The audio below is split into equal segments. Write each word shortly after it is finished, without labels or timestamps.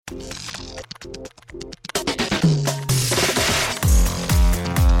Hello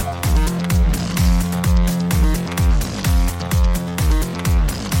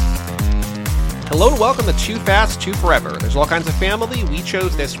and welcome to Too Fast, Too Forever. There's all kinds of family. We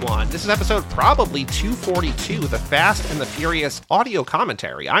chose this one. This is episode probably 242, the Fast and the Furious audio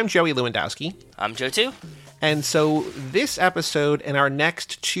commentary. I'm Joey Lewandowski. I'm Joe too. And so this episode and our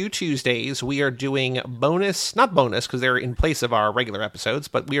next 2 Tuesdays, we are doing not bonus because they're in place of our regular episodes,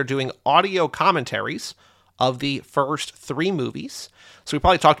 but we are doing audio commentaries of the first 3 movies. So we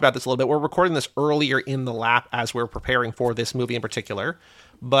probably talked about this a little bit. We're recording this earlier in the lap as we're preparing for this movie in particular.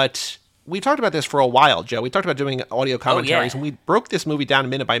 But we talked about this for a while, Joe. We talked about doing audio commentaries, and we broke this movie down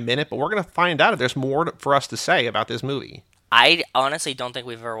minute by minute, but we're going to find out if there's more for us to say about this movie. I honestly don't think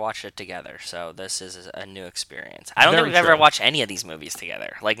we've ever watched it together, so this is a new experience. I don't think we've ever watched any of these movies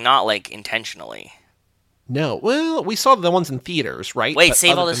together. Not intentionally. No. Well, we saw the ones in theaters, right? Wait,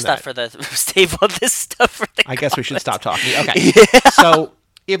 save all this stuff for the I guess we should stop talking. Okay. Yeah. So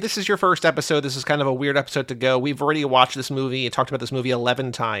if this is your first episode, this is kind of a weird episode to go. We've already watched this movie and talked about this movie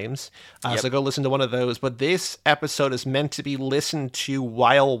 11 times. So go listen to one of those. But this episode is meant to be listened to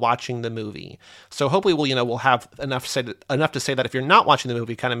while watching the movie. So hopefully we'll have enough to say that if you're not watching the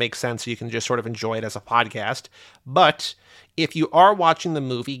movie, it kind of makes sense. So you can just sort of enjoy it as a podcast. But if you are watching the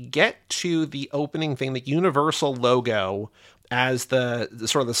movie, get to the opening thing, the Universal logo, as the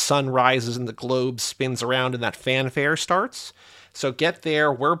sort of the sun rises and the globe spins around and that fanfare starts. So get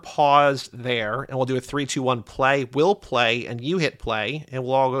there, we're paused there, and we'll do a 3, 2, 1 play. We'll play, and you hit play, and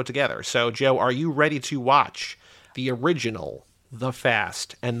we'll all go together. So, Joe, are you ready to watch the original The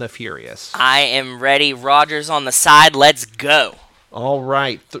Fast and the Furious? I am ready. Roger's on the side. Let's go. All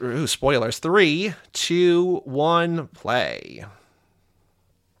right. Spoilers. 3, 2, 1, play.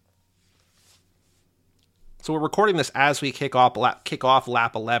 So we're recording this as we kick off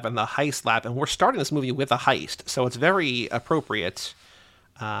lap 11, the heist lap, and we're starting this movie with a heist, so it's very appropriate.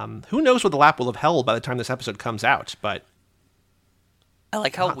 Who knows what the lap will have held by the time this episode comes out, but I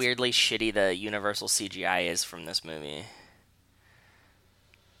like how weirdly shitty the Universal CGI is from this movie.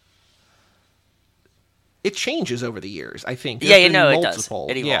 It changes over the years, I think. Yeah, it does.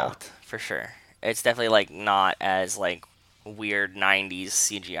 It evolved, for sure. It's definitely, not as, weird 90s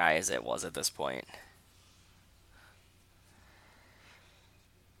CGI as it was at this point.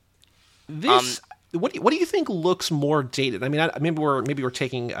 What do you think looks more dated? I mean, maybe we're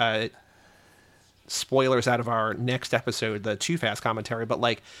taking spoilers out of our next episode, the Too Fast commentary, but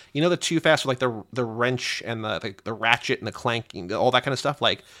the Too Fast with the wrench and the ratchet and the clanking, all that kind of stuff.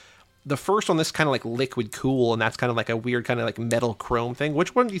 The first one, this kind of liquid cool, and that's kind of a weird kind of metal chrome thing.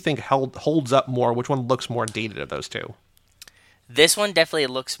 Which one do you think holds up more? Which one looks more dated of those two? This one definitely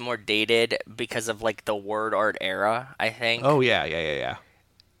looks more dated because of the word art era, I think. Oh yeah.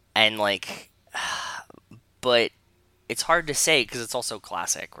 And but it's hard to say because it's also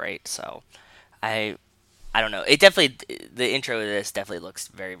classic, right? So I don't know. The intro to this definitely looks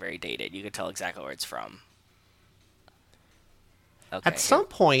very, very dated. You can tell exactly where it's from. Okay. At some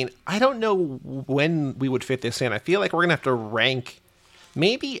point, I don't know when we would fit this in. I feel like we're gonna have to rank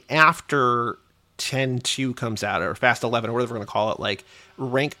maybe after 10-2 comes out, or Fast 11, or whatever we're gonna call it.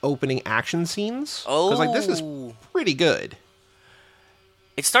 Rank opening action scenes. Oh, because this is pretty good.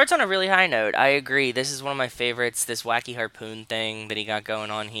 It starts on a really high note. I agree. This is one of my favorites. This wacky harpoon thing that he got going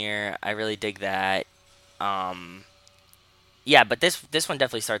on here. I really dig that. Yeah, but this one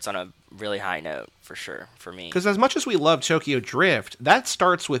definitely starts on a really high note for sure for me. Because as much as we love Tokyo Drift, that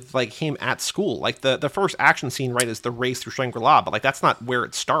starts with him at school. The first action scene, right, is the race through Shangri-La, but that's not where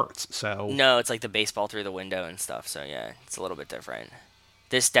it starts. So no, it's the baseball through the window and stuff. So yeah, it's a little bit different.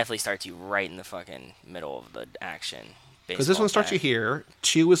 This definitely starts you right in the fucking middle of the action. Because this one starts you here.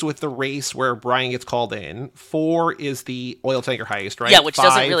 2 is with the race where Brian gets called in. 4 is the oil tanker heist, right? Yeah, which 5...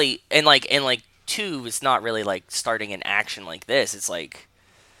 doesn't really... And 2 is not really, starting in action like this. It's,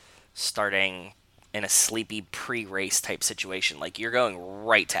 starting in a sleepy pre-race type situation. You're going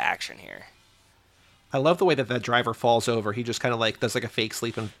right to action here. I love the way that driver falls over. He just kind of, does, a fake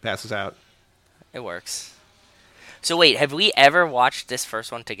sleep and passes out. It works. So, wait, have we ever watched this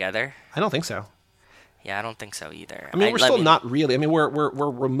first one together? I don't think so. Yeah, I don't think so either. I mean, we're still not really. I mean, we're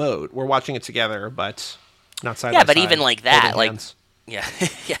remote. We're watching it together, but not side by side. Yeah, but even like that, yeah,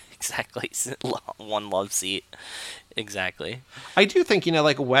 yeah, exactly. One love seat, exactly. I do think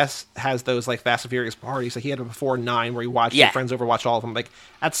Wes has those Fast and Furious parties. He had it before 9, where he watched his friends over, watched all of them.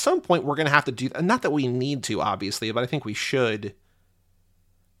 At some point, we're gonna have to do. Not that we need to, obviously, but I think we should.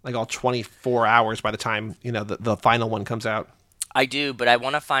 All 24 hours by the time the final one comes out. I do, but I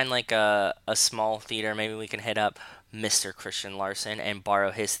want to find a small theater maybe we can hit up. Mr. Christian Larson and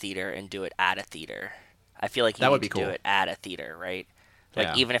borrow his theater and do it at a theater. I feel like you That would need be to do cool. it at a theater, right? Like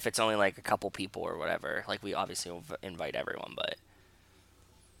Yeah. even if it's only like a couple people or whatever. Like we obviously will invite everyone, but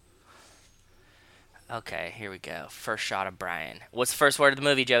okay, here we go. First shot of Brian. What's the first word of the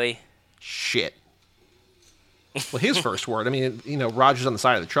movie, Joey? Shit. Well, his first word. I mean, Roger's on the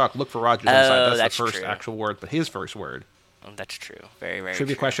side of the truck. Look for Roger's on the side. That's the first true. actual word, but his first word. Oh, that's true. Very, very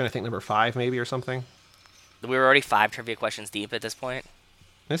Trivia true. question, I think number 5 maybe or something. We were already 5 trivia questions deep at this point.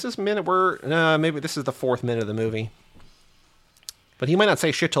 This is maybe this is the 4th minute of the movie. But he might not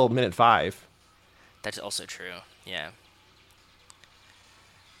say shit till minute 5. That's also true. Yeah.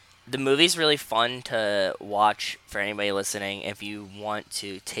 The movie's really fun to watch for anybody listening. If you want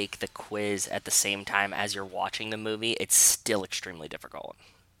to take the quiz at the same time as you're watching the movie, it's still extremely difficult.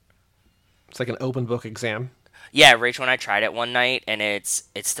 It's like an open book exam. Yeah, Rachel and I tried it one night, and it's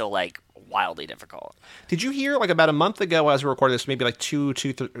still like wildly difficult. Did you hear like about a month ago as we recorded this, maybe like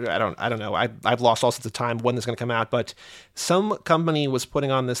I don't know. I've lost all sense of time when this is going to come out, but some company was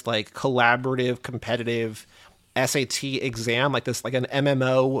putting on this like collaborative, competitive SAT exam, like this, like an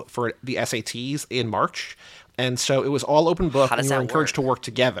MMO for the SATs in March. And so it was all open book, How and does you were that encouraged to work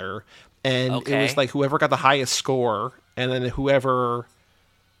together. And it was Okay. like whoever got the highest score, and then whoever.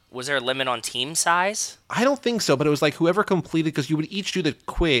 Was there a limit on team size? I don't think so, but it was like whoever completed, because you would each do the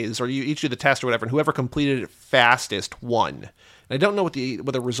quiz or you each do the test or whatever, and whoever completed it fastest won. And I don't know what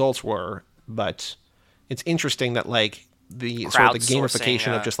the results were, but it's interesting that like the sort of the Crowdsourcing,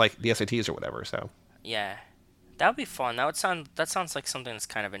 gamification of just like the SATs or whatever. So Yeah. That would be fun. That sounds like something that's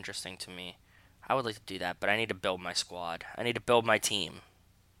kind of interesting to me. I would like to do that, but I need to build my squad. I need to build my team.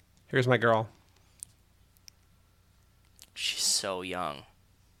 here's my girl. She's so young.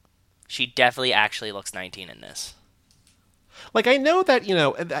 She definitely actually looks 19 in this. Like I know that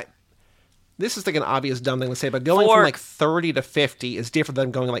this is like an obvious dumb thing to say, but going from like 30 to 50 is different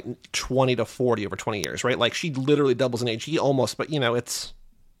than going like 20 to 40 over 20 years, right? Like she literally doubles in age. He almost, but it's.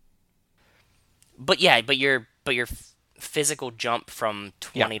 But yeah, but your physical jump from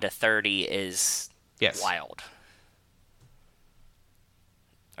 20 to 30 is Yes. wild.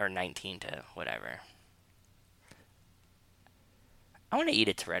 Or 19 to whatever. I want to eat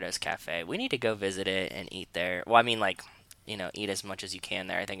at Toretto's Cafe. We need to go visit it and eat there. Well, I mean, like, eat as much as you can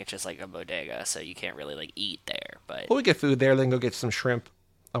there. I think it's just like a bodega, so you can't really like eat there. But Well, we get food there, then go get some shrimp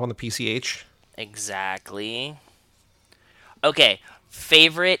up on the PCH. exactly. Okay,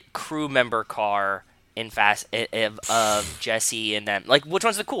 favorite crew member car in of Jesse and them. Like, which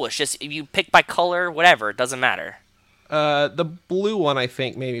one's the coolest? Just if you pick by color, whatever. It doesn't matter. The blue one, I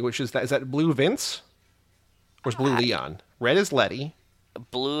think, maybe, which is that blue Vince? Or is blue Leon? Red is Letty.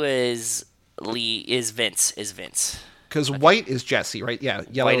 Blue is Vince. Because white is Jesse, right? Yeah,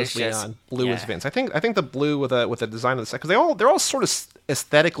 yellow White is is Leon, Jesse, blue yeah. is Vince. I think the blue with a design of the set, because they're all sort of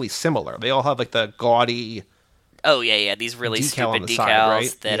aesthetically similar. They all have like the gaudy. Oh yeah. These really Decal on stupid the decals side,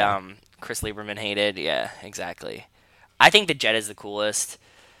 right? that Yeah. Chris Lieberman hated. Yeah, exactly. I think the Jet is the coolest.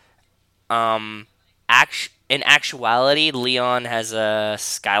 In actuality, Leon has a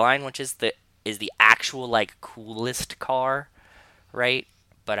Skyline, which is the actual like coolest car, right?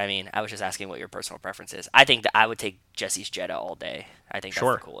 But I mean, I was just asking what your personal preference is. I think that I would take Jesse's Jetta all day. I think that's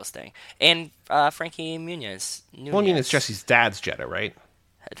Sure. the coolest thing. And Frankie Muniz. Well, I mean, it's Jesse's dad's Jetta, right?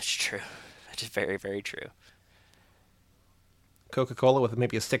 That's true. That is very, very true. Coca-Cola with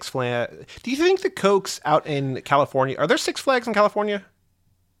maybe a Six Flags. Do you think the Cokes out in California, are there Six Flags in California?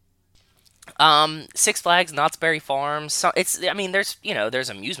 Six Flags, Knott's Berry Farms. So there's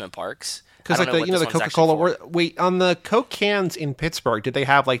amusement parks. Because I like don't know the what this one's actually Coca-Cola. for. Wait, on the Coke cans in Pittsburgh, did they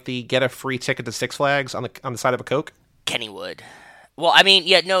have like the get a free ticket to Six Flags on the side of a Coke? Kennywood. Well, I mean,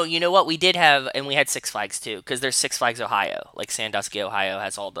 yeah, no, you know what? We did have, and we had Six Flags too, because there's Six Flags Ohio. Like Sandusky, Ohio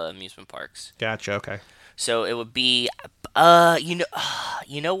has all the amusement parks. Gotcha. Okay. So it would be,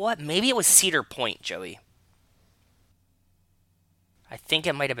 you know what? Maybe it was Cedar Point, Joey. I think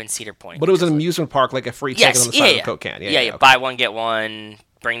it might have been Cedar Point. But it was which an is amusement park, like a free ticket on the side of a Coke can. Yeah. Okay. Buy one, get one,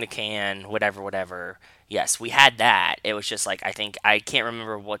 bring the can, whatever. Yes, we had that. It was just like, I can't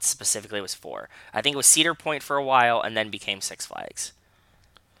remember what specifically it was for. I think it was Cedar Point for a while and then became Six Flags.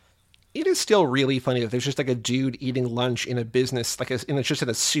 It is still really funny that there's just like a dude eating lunch in a business, just in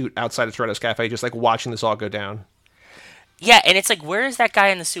a suit outside of Toretto's Cafe, just like watching this all go down. Yeah, and it's like, where is that guy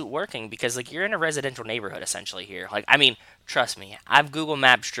in the suit working? Because, like, you're in a residential neighborhood, essentially, here. Like, I mean, trust me, I've Google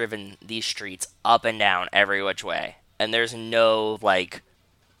Maps driven these streets up and down every which way, and there's no, like,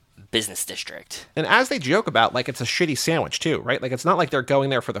 business district. And as they joke about, like, it's a shitty sandwich, too, right? Like, it's not like they're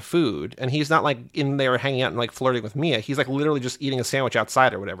going there for the food, and he's not, like, in there hanging out and, like, flirting with Mia. He's, like, literally just eating a sandwich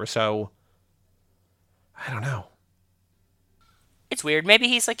outside or whatever, so I don't know. It's weird. Maybe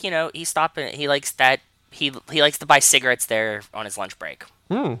he's like, he's stopping. He likes that. He likes to buy cigarettes there on his lunch break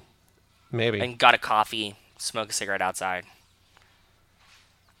Maybe. and got a coffee, smoke a cigarette outside.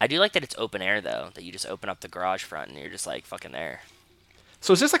 I do like that it's open air though. That you just open up the garage front and you're just like fucking there.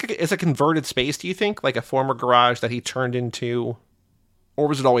 So is this like is a converted space? Do you think like a former garage that he turned into, or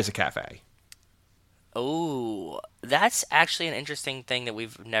was it always a cafe? Oh, that's actually an interesting thing that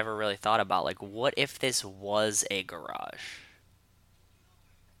we've never really thought about. Like, what if this was a garage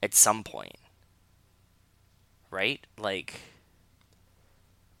at some point, right? Like,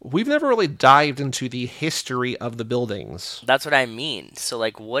 We've never really dived into the history of the buildings. that's what I mean. So,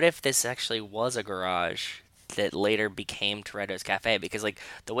 like, what if this actually was a garage that later became Toretto's Cafe? Because, like,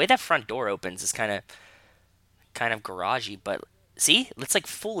 the way that front door opens is kind of garagey, but see, it's like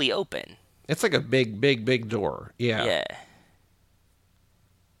fully open. It's like a big, big, big door. Yeah. Yeah.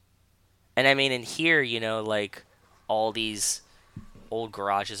 And I mean, in here, like all these old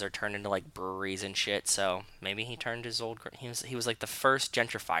garages are turned into like breweries and shit. So maybe he turned his he was like the first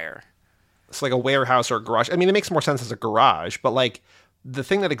gentrifier. It's like a warehouse or a garage. I mean, it makes more sense as a garage, but like the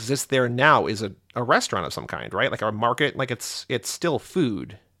thing that exists there now is a restaurant of some kind, right? Like a market. Like it's still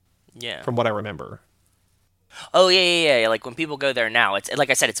food, Yeah. from what I remember. Oh yeah. Like when people go there now, it's like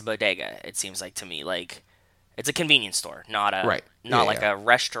I said, it's a bodega. It seems like to me, like it's a convenience store, Right. not Yeah, like yeah. a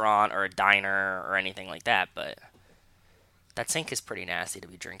restaurant or a diner or anything like that. But that sink is pretty nasty to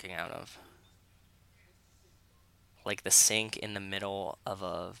be drinking out of. Like the sink in the middle of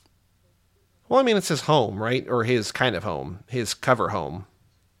a. Well, I mean, it's his home, right? Or his kind of home, his cover home.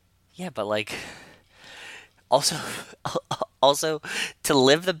 Yeah, but like also also to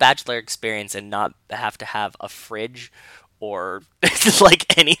live the bachelor experience and not have to have a fridge or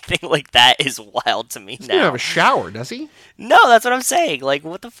like anything like that is wild to me He doesn't even have now. a shower, does he? No, that's what I'm saying. Like,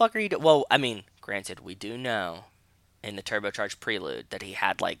 what the fuck are you doing? Well, I mean, granted, we do know in the turbocharged prelude that he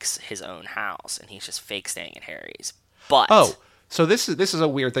had like his own house and he's just fake staying at Harry's. Oh, But so this is a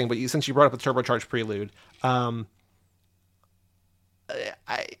weird thing, but since you brought up the turbocharged prelude,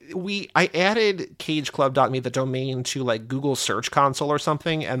 I added CageClub.me, the domain, to like Google Search Console or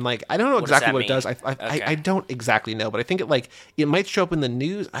something, and like I don't know what does exactly that what it does. mean? I Okay. don't exactly know, but I think it might show up in the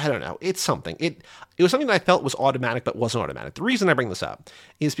news. I don't know. It's something. It was something that I felt was automatic, but wasn't automatic. The reason I bring this up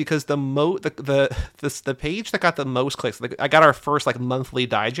is because the page that got the most clicks. Like, I got our first like monthly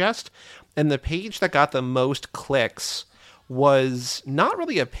digest, and the page that got the most clicks was not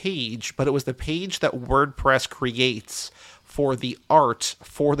really a page, but it was the page that WordPress creates for the art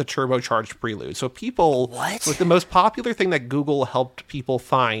for the turbocharged prelude. So like What? the most popular thing that Google helped people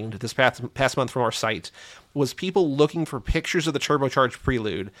find this past month from our site was people looking for pictures of the turbocharged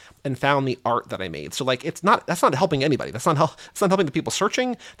prelude and found the art that I made. So like that's not helping anybody. It's not helping the people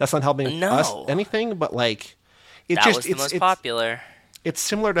searching. That's not helping us No. anything, but like That was the most popular. it's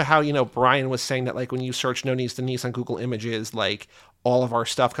similar to how Brian was saying that like when you search No Knees to Niece on Google Images, like all of our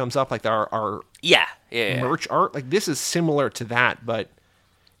stuff comes up, like our Yeah. merch art. Like this is similar to that, but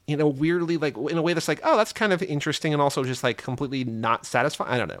weirdly, like in a way that's like, oh, that's kind of interesting, and also just like completely not satisfying.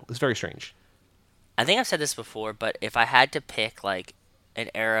 I don't know. It's very strange. I think I've said this before, but if I had to pick like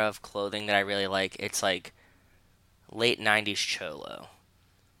an era of clothing that I really like, it's like late 90s cholo.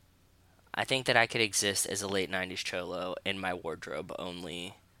 I think that I could exist as a late 90s cholo in my wardrobe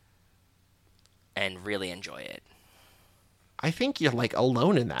only and really enjoy it. I think you're like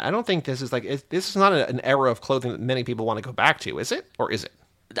alone in that. I don't think this is like this is not an era of clothing that many people want to go back to, is it? Or is it?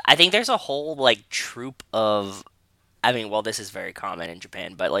 I think there's a whole like troop of I mean, well, this is very common in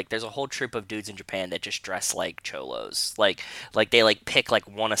Japan, but like there's a whole troop of dudes in Japan that just dress like cholos. Like they like pick like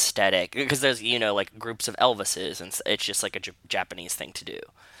one aesthetic because there's like groups of Elvises and it's just like a Japanese thing to do.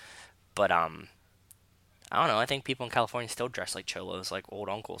 But I don't know. I think people in California still dress like cholos, like old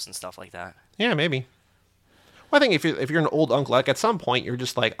uncles and stuff like that. Yeah, maybe. Well, I think if you're an old uncle, like at some point you're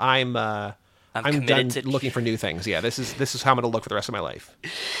just like I'm I'm done committed to looking for new things. Yeah, this is how I'm going to look for the rest of my life.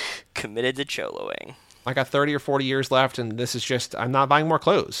 committed to choloing. I got 30 or 40 years left, and this is just I'm not buying more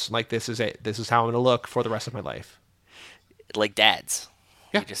clothes. Like this is it. This is how I'm going to look for the rest of my life. Like dads.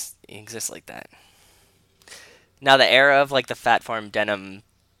 Yeah. You exist like that. Now the era of like the Fat Farm denim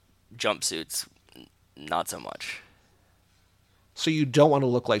jumpsuits, not so much. So you don't want to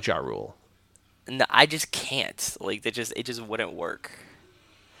look like Ja Rule. No, I just can't. Like it just wouldn't work.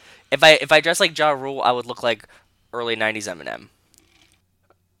 If I dress like Ja Rule, I would look like early '90s Eminem.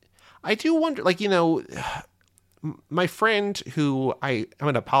 I do wonder, like my friend who I'm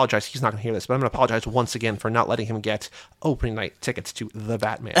going to apologize. He's not going to hear this, but I'm going to apologize once again for not letting him get opening night tickets to The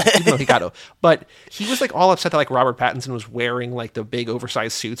Batman, even though he got it. But he was like all upset that like Robert Pattinson was wearing like the big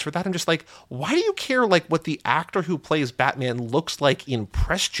oversized suits for that. I'm just like, why do you care like what the actor who plays Batman looks like in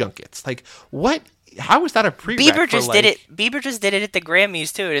press junkets? Like what? How is that a prereq? Bieber just did it. Bieber just did it at the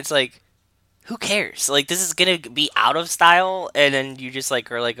Grammys too, and it's like, who cares? Like, this is gonna be out of style, and then you just like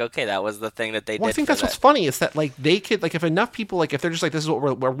are like, okay, that was the thing that they did. I think that's what's funny is that like they could like if enough people like if they're just like this is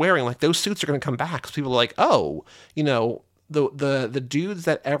what we're wearing, like those suits are gonna come back because people are like, oh, you know, the dudes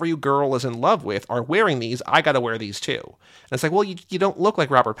that every girl is in love with are wearing these. I got to wear these too. And it's like, well, you don't look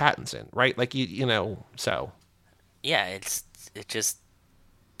like Robert Pattinson, right? Like you know, so yeah,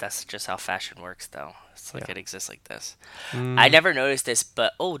 that's just how fashion works, though. It's like it exists like this. I never noticed this,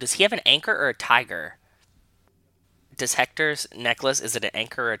 but does he have an anchor or a tiger? Does Hector's necklace, is it an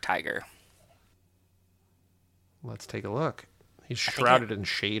anchor or a tiger? Let's take a look. He's shrouded in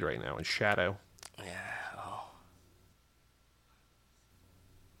shade right now, in shadow. Yeah. Oh.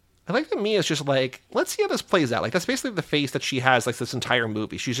 I like that Mia's just like, let's see how this plays out. Like that's basically the face that she has like this entire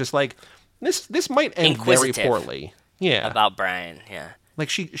movie. She's just like, this might end very poorly. Yeah. About Brian, yeah. Like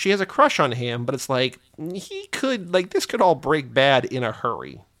she has a crush on him, but it's like he could like this could all break bad in a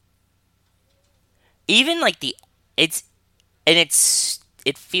hurry. Even like it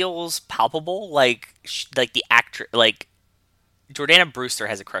feels palpable. Like the actor, like Jordana Brewster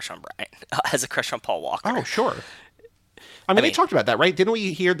has a crush on Brian, has a crush on Paul Walker. Oh sure. I mean, they talked about that, right? Didn't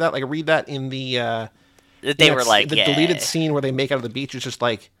we hear that? Like read that in the they were like the deleted scene where they make out of the beach. It's just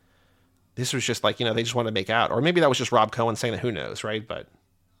like. This was just like, you know, they just wanted to make out. Or maybe that was just Rob Cohen saying that, who knows, right? But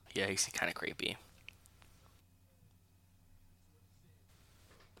yeah, he's kind of creepy.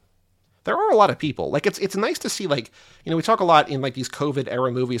 There are a lot of people. Like, it's nice to see, like, you know, we talk a lot in, like, these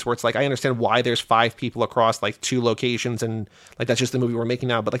COVID-era movies where it's like, I understand why there's 5 people across, like, 2 locations and, like, that's just the movie we're making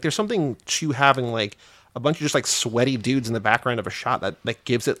now. But, like, there's something to having, like, a bunch of just, like, sweaty dudes in the background of a shot that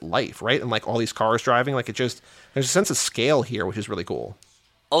gives it life, right? And, like, all these cars driving. Like, there's a sense of scale here, which is really cool.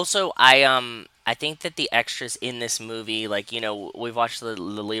 Also, I think that the extras in this movie, like, you know, we've watched the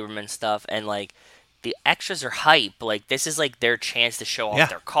Lieberman stuff, and, like, the extras are hype. Like, this is, like, their chance to show off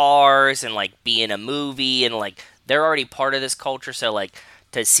their cars and, like, be in a movie, and, like, they're already part of this culture, so, like,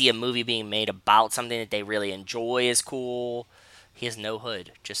 to see a movie being made about something that they really enjoy is cool. He has no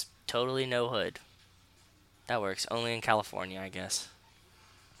hood. Just totally no hood. That works. Only in California, I guess.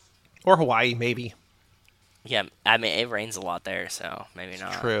 Or Hawaii, maybe. Yeah, I mean, it rains a lot there, so maybe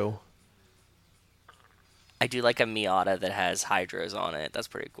not. True. I do like a Miata that has hydros on it. That's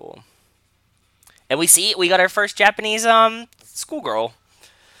pretty cool. And we got our first Japanese schoolgirl.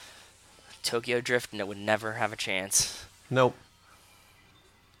 Tokyo Drift would never have a chance. Nope.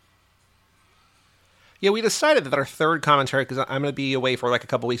 Yeah, we decided that our third commentary, because I'm going to be away for like a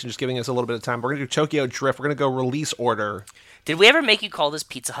couple weeks and just giving us a little bit of time, we're going to do Tokyo Drift. We're going to go release order. Did we ever make you call this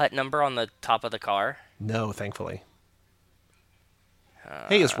Pizza Hut number on the top of the car? No, thankfully.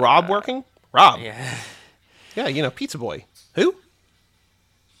 Hey, is Rob working? Rob. Yeah. Yeah, you know, Pizza Boy. Who?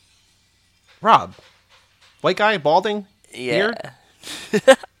 Rob. White guy, balding? Yeah.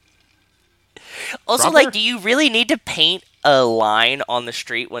 Also, Rob like, there? do you really need to paint a line on the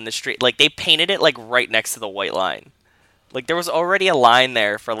street when the street... Like, they painted it, like, right next to the white line. Like, there was already a line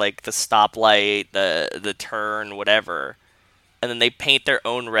there for, like, the stoplight, the turn, whatever. And then they paint their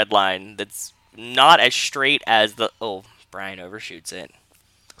own red line that's not as straight as the... Oh, Brian overshoots it.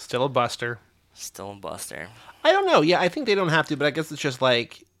 Still a buster. Still a buster. I don't know. Yeah, I think they don't have to, but I guess it's just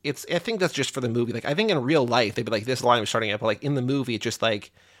like... I think that's just for the movie. Like, I think in real life, they'd be like, this line was starting out, but like, in the movie, it's just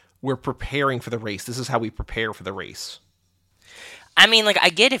like, we're preparing for the race. This is how we prepare for the race. I mean, like, I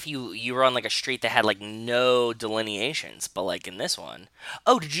get if you were on, like, a street that had, like, no delineations, but, like, in this one...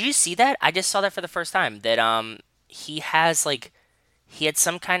 Oh, did you see that? I just saw that for the first time, that, he has, like... He had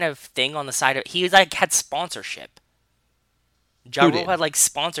some kind of thing on the side of... He, like, had sponsorship. Ja Rule had, like,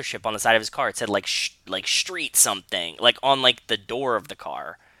 sponsorship on the side of his car. It said, like, street something. Like, on, like, the door of the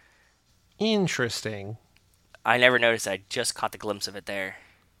car. Interesting. I never noticed that. I just caught the glimpse of it there.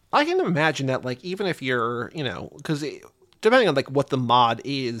 I can imagine that, like, even if you're, you know... Because... Depending on, like, what the mod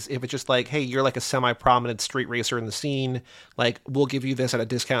is, if it's just like, hey, you're, like, a semi-prominent street racer in the scene, like, we'll give you this at a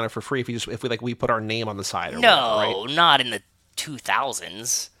discount or for free if we put our name on the side or whatever, right? Not in the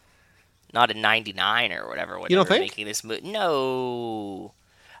 2000s. Not in 99 or whatever when you don't they were think? making this movie. No.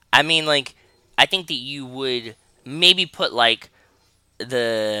 I mean, like, I think that you would maybe put, like,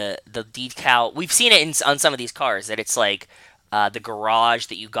 the decal... We've seen it on some of these cars, that it's, like, the garage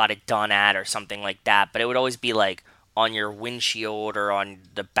that you got it done at or something like that, but it would always be, like, on your windshield or on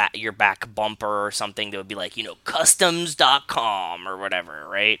the back your back bumper or something that would be like, customs.com or whatever,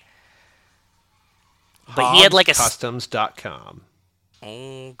 right? But he had like Hogscustoms.com.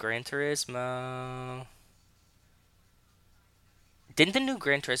 Oh, Gran Turismo. Didn't the new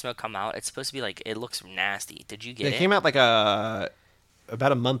Gran Turismo come out? It's supposed to be like, it looks nasty. Did you get It it? came out like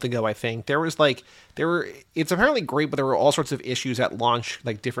about a month ago, I think. It's apparently great, but there were all sorts of issues at launch,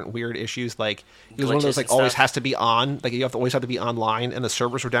 like different weird issues. Like it was one of those Glitches and like always stuff? has to be on, like you always have to be online, and the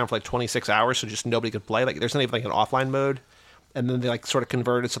servers were down for like 26 hours, so just nobody could play. Like there's not even like an offline mode, and then they like sort of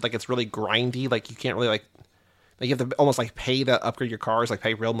converted so like it's really grindy. Like you can't really like you have to almost like pay to upgrade your cars, like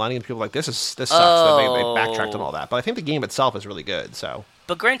pay real money, and people are like this sucks. So they backtracked on all Oh. that, but I think the game itself is really good. So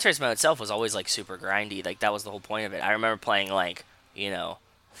But Gran Turismo itself was always like super grindy. Like that was the whole point of it. I remember playing like,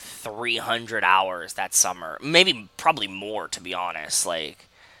 300 hours that summer. Maybe probably more to be honest. Like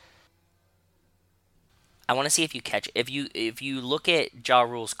I want to see if you catch if you look at Ja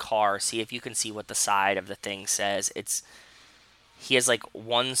Rule's car, see if you can see what the side of the thing says. He has like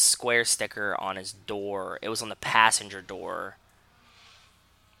one square sticker on his door. It was on the passenger door.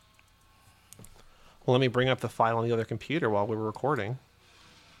 well, let me bring up the file on the other computer while we were recording.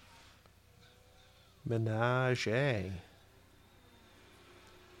 Menage.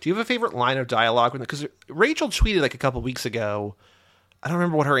 Do you have a favorite line of dialogue? Because Rachel tweeted like a couple weeks ago. I don't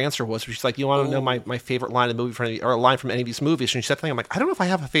remember what her answer was. But she's like, "You want to know Ooh. my favorite line of the movie from or a line from any of these movies?" And she said something. I'm like, I don't know if I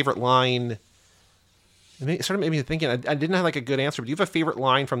have a favorite line. It sort of made me thinking. I didn't have like a good answer. But do you have a favorite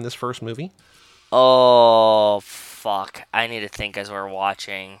line from this first movie? Oh fuck! I need to think as we're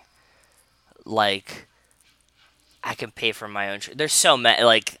watching. Like I can pay for my own. There's so many.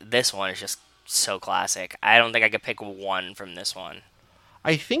 Like this one is just so classic. I don't think I could pick one from this one.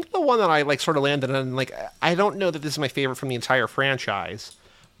 I think the one that I like sort of landed on. Like, I don't know that this is my favorite from the entire franchise,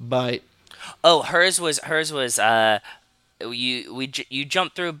 but Oh, hers was. You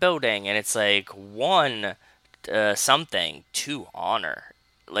jump through a building and it's like one something to honor.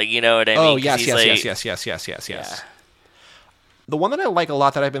 Like you know what I oh mean? Because yes, he's yes, yes, like yes, yes, yes, yes, yeah. yes. The one that I like a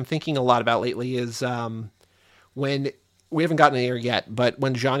lot that I've been thinking a lot about lately is when we haven't gotten there yet, but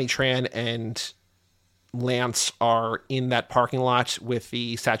when Johnny Tran and Lance are in that parking lot with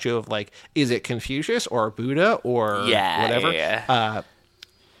the statue of like, is it Confucius or Buddha or Yeah, whatever? yeah.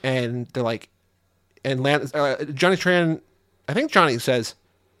 And they're like, and Lance, Johnny Tran, I think Johnny says,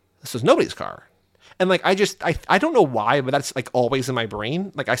 "This is nobody's car." And like, I don't know why, but that's like always in my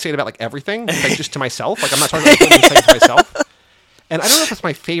brain. Like I say it about like everything, like just to myself. Like I'm not talking about like, saying it to myself. And I don't know if it's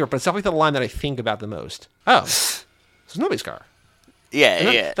my favorite, but it's definitely the line that I think about the most. Oh, this is nobody's car. Yeah,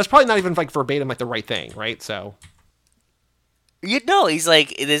 And yeah. that's probably not even like verbatim like the right thing, right? So You know, he's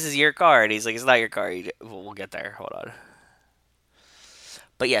like, "This is your car," and he's like, "It's not your car." We'll get there. Hold on.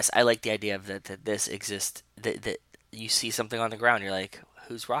 But yes, I like the idea of that this exists. That you see something on the ground, you're like,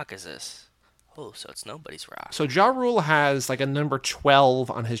 "Whose rock is this?" Oh, so it's nobody's rock. So Ja Rule has like a number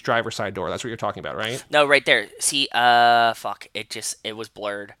 12 on his driver's side door. That's what you're talking about, right? No, right there. See, fuck. It was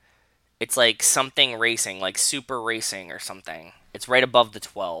blurred. It's like something racing, like super racing or something. It's right above the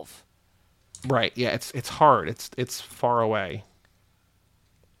 12. Right. Yeah, it's hard. It's far away.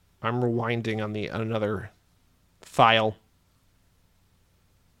 I'm rewinding on another file.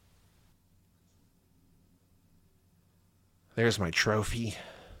 There's my trophy.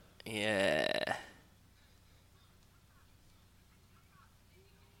 Yeah.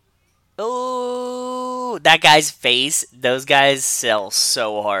 Oh, that guy's face. Those guys sell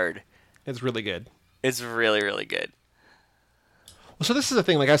so hard. It's really good. It's really, really good. Well, so this is the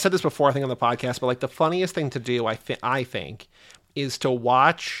thing. Like I said this before, I think on the podcast, but like the funniest thing to do, I think, is to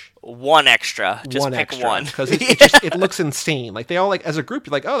watch One extra. Just one pick extra one. because it just it looks insane. Like they all like as a group,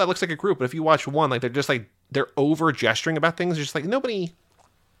 you're like, oh, that looks like a group. But if you watch one, like they're just like they're over gesturing about things. It's just like nobody's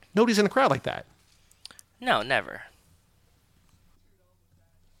in a crowd like that. No, never.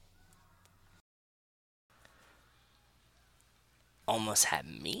 Almost had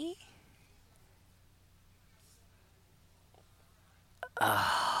me?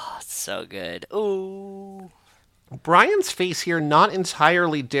 Ah, so good. Ooh. Brian's face here not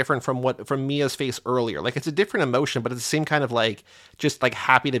entirely different from Mia's face earlier. Like it's a different emotion, but it's the same kind of like just like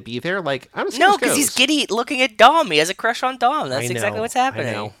happy to be there. Like I don't see No, this because he's goes. giddy looking at Dom. He has a crush on Dom. That's I exactly know, what's I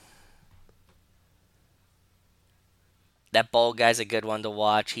happening. know. That bald guy's a good one to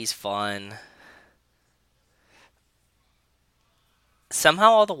watch. He's fun.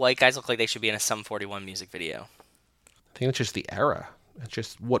 Somehow all the white guys look like they should be in a Sum 41 music video. I think it's just the era. It's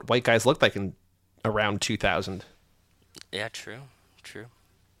just what white guys looked like in around 2000. Yeah, true. True.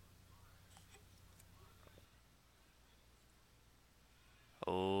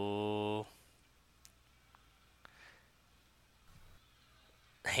 Oh.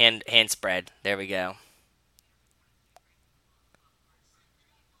 Hand spread. There we go.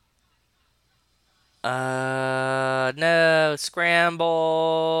 No,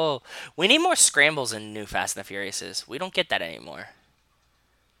 scramble. We need more scrambles in New Fast and the Furiouses. We don't get that anymore.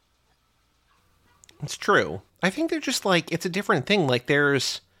 It's true. I think they're just like it's a different thing. Like they're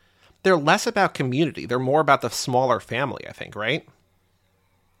less about community. They're more about the smaller family, I think, right?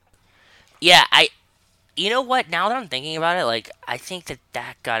 Yeah, you know what? Now that I'm thinking about it, like, I think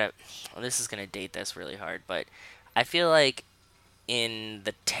that gotta. Well, this is gonna date this really hard, but I feel like in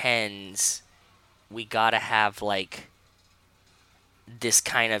the tens, we gotta have like this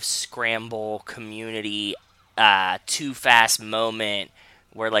kind of scramble community, too fast moment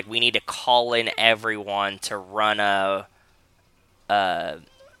where like we need to call in everyone to run uh,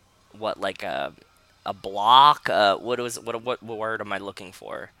 what like a block. What word am I looking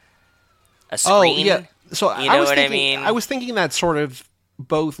for? A Oh, screen. yeah. So You I know was what I thinking mean? I was thinking that sort of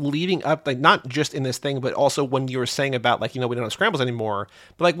both leading up, like not just in this thing, but also when you were saying about like, we don't have scrambles anymore,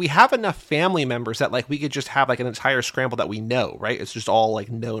 but like we have enough family members that like we could just have like an entire scramble that we know, right? It's just all like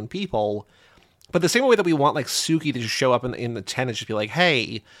known people. But the same way that we want like Suki to just show up in the tent and just be like,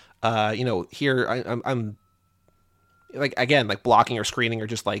 hey, here I'm like again like blocking or screening or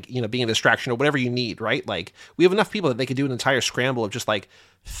just like being a distraction or whatever you need, right? Like we have enough people that they could do an entire scramble of just like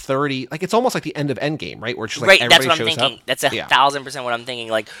 30, like it's almost like the end of Endgame, right? Where it's just like Right, that's everybody what I'm shows thinking. up. That's a Yeah. 1000% what I'm thinking.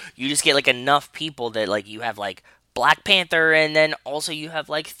 Like, you just get like enough people that like you have like Black Panther, and then also you have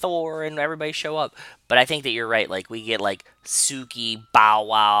like Thor, and everybody show up. But I think that you're right. Like, we get like Suki, Bow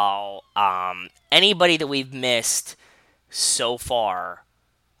Wow, anybody that we've missed so far,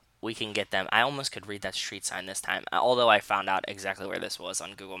 we can get them. I almost could read that street sign this time, although I found out exactly where this was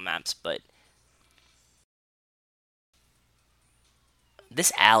on Google Maps. But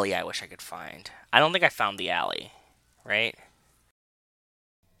this alley, I wish I could find. I don't think I found the alley. Right?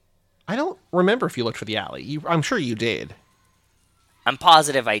 I don't remember if you looked for the alley. I'm sure you did. I'm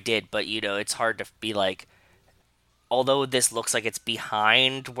positive I did, but it's hard to be like, although this looks like it's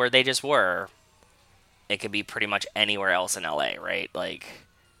behind where they just were, it could be pretty much anywhere else in LA, right? Like,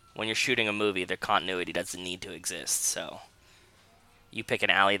 when you're shooting a movie, the continuity doesn't need to exist, so you pick an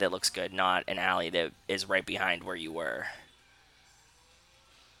alley that looks good, not an alley that is right behind where you were.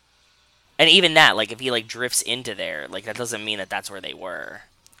 And even that, like, if he, like, drifts into there, like, that doesn't mean that that's where they were.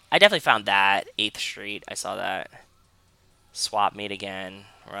 I definitely found that. 8th Street, I saw that. Swap meet again.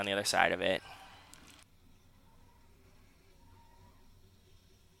 We're on the other side of it.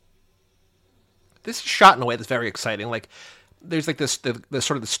 This is shot in a way that's very exciting. Like, there's like the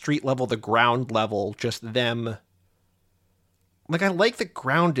sort of the street level, the ground level, just them. Like, I like the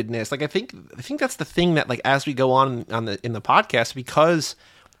groundedness. Like, I think that's the thing that like as we go on in the podcast, because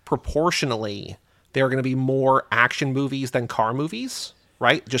proportionally there are going to be more action movies than car movies,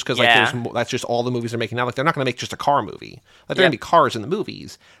 right? Just because like that's just all the movies they're making now. Like, they're not going to make just a car movie. Like, there are going to be cars in the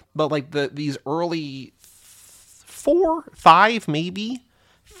movies, but like these early 4, 5 maybe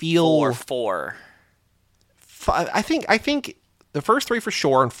feel four. I think the first 3 for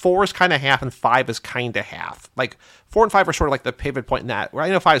sure, and 4 is kind of half, and 5 is kind of half. Like 4 and 5 are sort of like the pivot point in that. Where I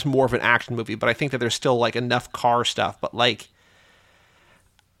know 5 is more of an action movie, but I think that there's still like enough car stuff. But like,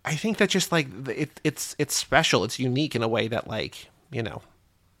 I think that just like it's special. It's unique in a way that like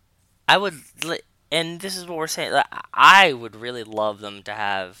I would, and this is what we're saying. Like, I would really love them to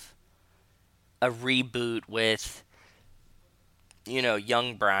have a reboot with,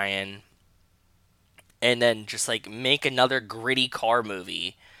 young Brian, and then just like make another gritty car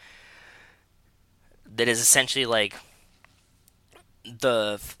movie that is essentially like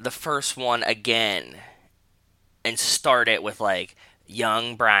the first one again, and start it with like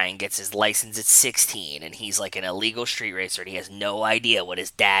young Brian gets his license at 16, and he's like an illegal street racer, and he has no idea what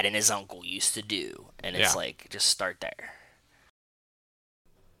his dad and his uncle used to do, and it's like, just start there.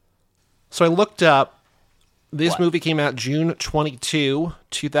 So I looked up. This What? movie came out June 22,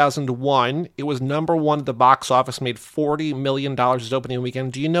 2001. It was number 1 at the box office, made $40 million its opening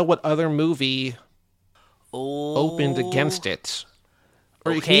weekend. Do you know what other movie opened against it?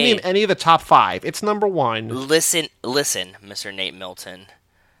 Or can you name any of the top 5? It's number 1. Listen, Mr. Nate Milton.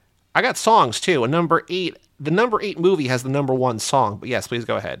 I got songs too. The number 8 movie has the number 1 song. But yes, please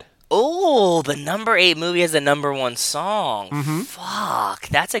go ahead. Oh, the number 8 movie has the number 1 song. Mm-hmm. Fuck,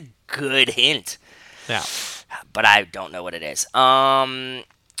 that's a good hint. Yeah. But I don't know what it is.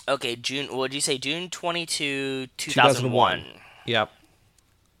 Okay, June. What did you say? June 22, 2001. Yep.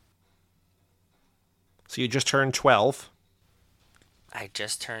 So you just turned 12. I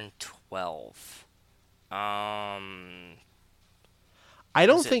just turned 12. I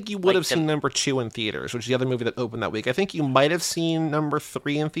don't Is it think you would like have seen number 2 in theaters, which is the other movie that opened that week. I think you might have seen number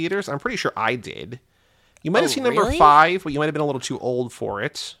 3 in theaters. I'm pretty sure I did. You might have seen number really? 5, but you might have been a little too old for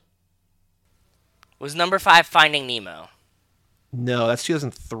it. Was number 5 Finding Nemo? No, that's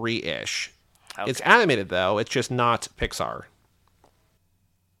 2003-ish. Okay. It's animated, though. It's just not Pixar.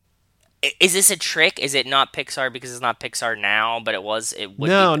 Is this a trick? Is it not Pixar because it's not Pixar now, but it was? It would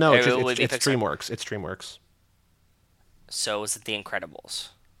No, be, no, it it's would be Pixar. DreamWorks. It's DreamWorks. So is it The Incredibles?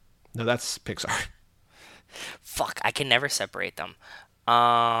 No, that's Pixar. Fuck, I can never separate them.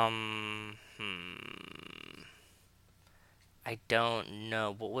 I don't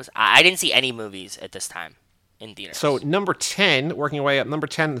know. What was I didn't see any movies at this time in theaters. So number 10, working your way up. Number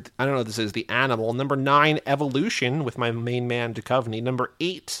 10, I don't know what this is, The Animal. Number 9, Evolution, with my main man, Duchovny. Number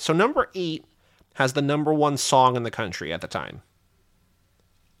 8, so number 8 has the number 1 song in the country at the time.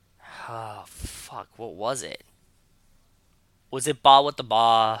 Oh, fuck, what was it? Was it Ba with the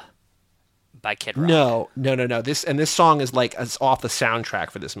Ba by Kid Rock? No. This song is like it's off the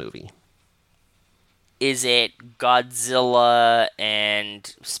soundtrack for this movie. Is it Godzilla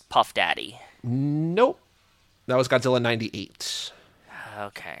and Puff Daddy? Nope. That was Godzilla 98.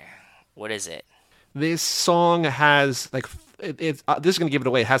 Okay. What is it? This song has like this is going to give it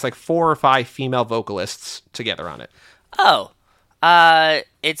away. It has like 4 or 5 female vocalists together on it. Oh.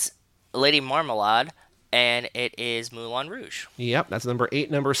 It's Lady Marmalade, and it is Moulin Rouge. Yep, that's number 8.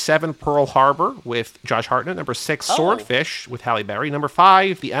 Number 7, Pearl Harbor with Josh Hartnett. Number 6, Swordfish with Halle Berry. Number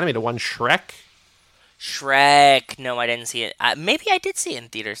 5, the animated one, Shrek. Shrek. No, I didn't see it. Maybe I did see it in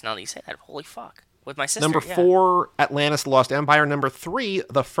theaters now that you say that. Holy fuck. With my sister. Number 4, Atlantis: The Lost Empire. Number 3,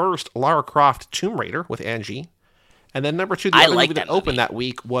 the first Lara Croft Tomb Raider with Angie. And then number 2, the other movie that opened that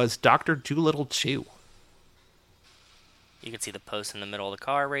week was Dr. Dolittle 2. You can see the post in the middle of the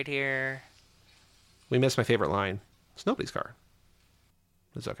car right here. We missed my favorite line. It's nobody's car.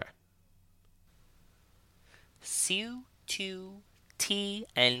 It's okay.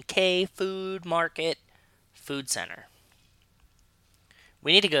 C2T&K Food Market Food Center.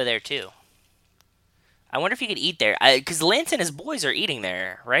 We need to go there too. I wonder if you could eat there. Because Lance and his boys are eating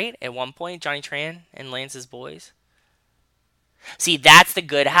there, right? At one point, Johnny Tran and Lance's boys. See, that's the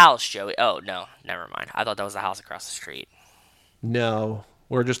good house, Joey. Oh, no. Never mind. I thought that was the house across the street. No.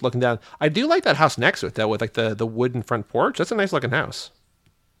 We're just looking down. I do like that house next to it, though, with like the wooden front porch. That's a nice looking house.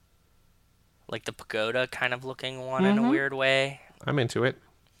 Like the pagoda kind of looking one in a weird way. I'm into it.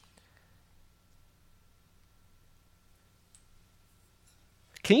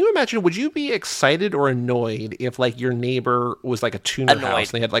 Can you imagine, would you be excited or annoyed if like your neighbor was like a tuner house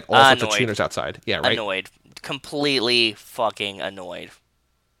and they had like all sorts of tuners outside? Yeah, right? Annoyed. Completely fucking annoyed.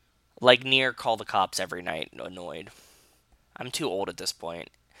 Like near call the cops every night. Annoyed. I'm too old at this point.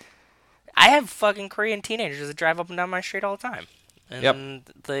 I have fucking Korean teenagers that drive up and down my street all the time. And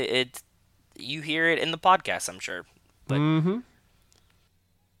you hear it in the podcast, I'm sure. But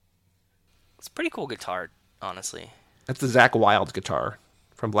it's a pretty cool guitar, honestly. That's the Zakk Wylde guitar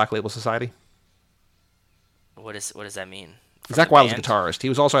from Black Label Society. What does that mean? Zakk Wylde's a guitarist. He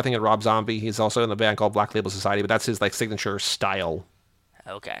was also, I think, in Rob Zombie. He's also in the band called Black Label Society, but that's his like signature style.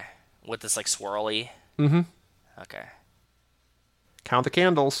 Okay. With this like swirly? Okay. Count the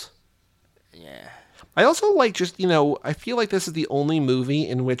candles. Yeah. I also like just, I feel like this is the only movie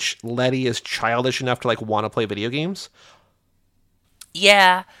in which Letty is childish enough to like want to play video games.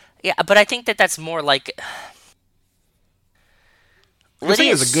 Yeah, but I think that's more like... Letty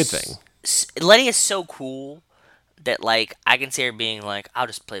is a good thing. Letty is so cool that like I can see her being like, I'll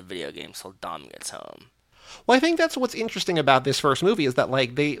just play video games till Dom gets home. Well, I think that's what's interesting about this first movie is that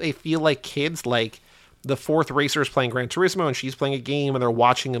like they feel like kids. Like the fourth racer is playing Gran Turismo and she's playing a game and they're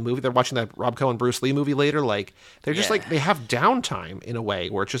watching a movie. They're watching that Rob Cohen Bruce Lee movie later. Like they're just like they have downtime in a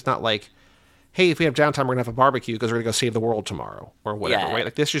way where it's just not like, hey, if we have downtime, we're gonna have a barbecue because we're gonna go save the world tomorrow or whatever, right?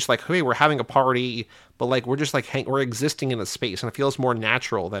 Like this is just like, hey, we're having a party, but like we're just like we're existing in a space, and it feels more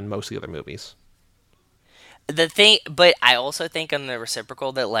natural than most of the other movies. But I also think on the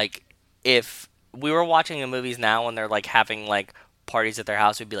reciprocal that like if we were watching the movies now and they're like having like parties at their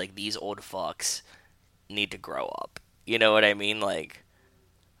house, we'd be like, these old fucks need to grow up. You know what I mean? Like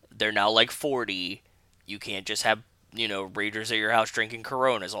they're now like 40. You can't just have ragers at your house drinking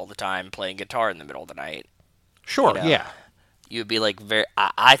Coronas all the time, playing guitar in the middle of the night. Sure, yeah. You'd be like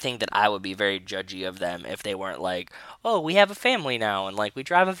I think that I would be very judgy of them if they weren't like, oh, we have a family now and like we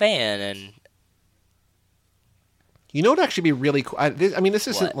drive a van and. You know what would actually be really cool? This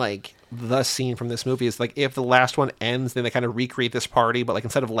isn't like the scene from this movie. It's like if the last one ends, then they kind of recreate this party, but like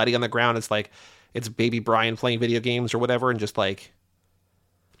instead of Letty on the ground, it's like it's baby Brian playing video games or whatever, and just like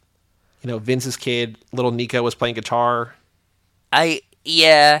Vince's kid, little Nico, was playing guitar.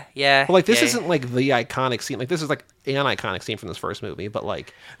 Yeah, yeah, But like this yeah. isn't like the iconic scene. Like this is like an iconic scene from this first movie. But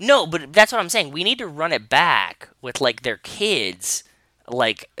like No, but that's what I'm saying. We need to run it back with like their kids,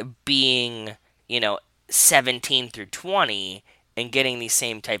 like being, you know, 17 through 20 and getting these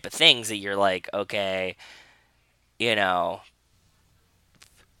same type of things that you're like, okay, you know,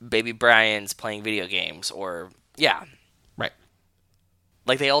 baby Brian's playing video games or yeah, right.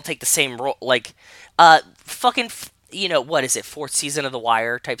 like they all take the same role like fucking you know, what is it? Fourth season of The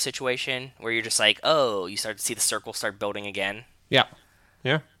Wire type situation where you're just like, "Oh, you start to see the circle start building again." Yeah.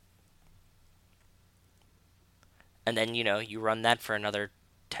 Yeah. And then, you know, you run that for another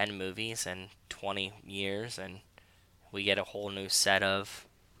 10 movies and 20 years, and we get a whole new set of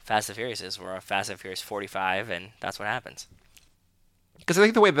Fast and Furiouses. We're on Fast and Furious 45, and that's what happens. Because I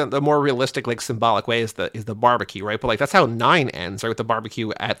think the way the more realistic, like symbolic way is the barbecue, right? But like that's how 9 ends, right? With the barbecue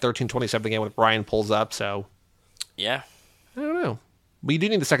at 1327 again, when Brian pulls up. So Yeah. I don't know. But you do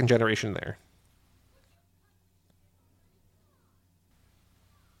need the second generation there.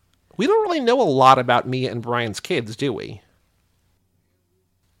 We don't really know a lot about Mia and Brian's kids, do we?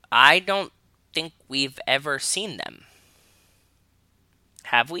 I don't think we've ever seen them.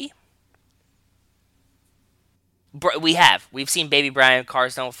 Have we? We have. We've seen Baby Brian,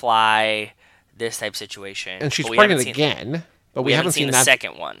 Cars Don't Fly, this type situation. And she's but we pregnant haven't seen, again, but we we haven't haven't seen seen the that.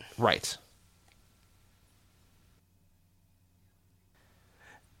 second one. Right.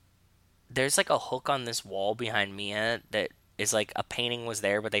 There's like a hook on this wall behind Mia that is like a painting was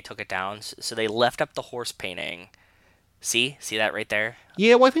there, but they took it down. So they left up the horse painting. See that right there?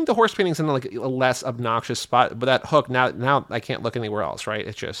 Yeah, well, I think the horse painting's in like a less obnoxious spot, but that hook now I can't look anywhere else, right?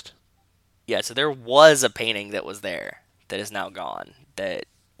 It's just Yeah, so there was a painting that was there that is now gone that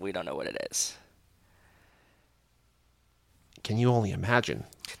we don't know what it is. can you only imagine?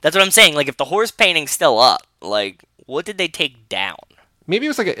 That's what I'm saying. Like if the horse painting's still up, like what did they take down? Maybe it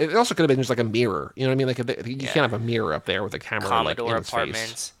was like it also could have been just like a mirror. You know what I mean? Like you Yeah. can't have a mirror up there with a camera like in Commodore its Apartments.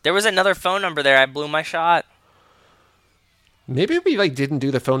 face. There was another phone number there. I blew my shot. Maybe we like didn't do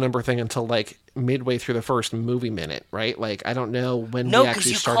the phone number thing until like midway through the first movie minute, right? Like I don't know when No, we because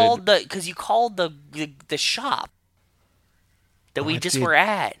actually you started. called the shop that we I just did, were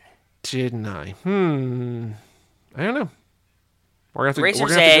at. didn't I? I don't know. We're Racer's gonna have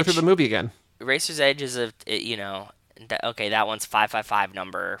to go Edge. through the movie again. Racer's Edge is you know, okay, that one's 555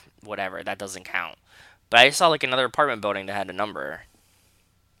 number, whatever. That doesn't count. But I saw like another apartment building that had a number.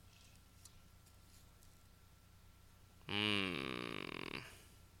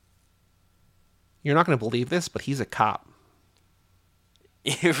 You're not gonna believe this, but he's a cop.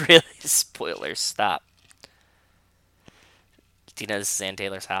 You really spoilers. Stop. Do you know this is Ann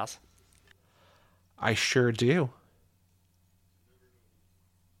Taylor's house? I sure do.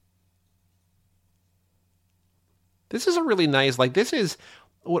 This is a really nice, like, this is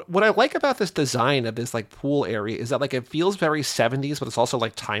what I like about this design of this like pool area is that like it feels very 70s, but it's also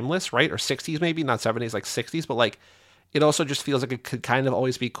like timeless, right? Or 60s maybe, not 70s, like 60s, but like it also just feels like it could kind of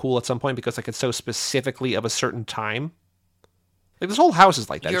always be cool at some point because like it's so specifically of a certain time. Like this whole house is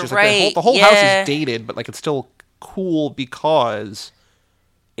like that. You're It's just like right. the whole house Yeah. is dated, but like it's still cool because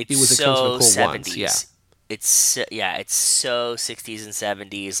It's it was so expensive and cool 70s. once. Yeah. It's so 60s and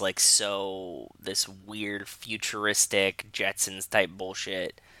 70s, like so this weird futuristic Jetsons type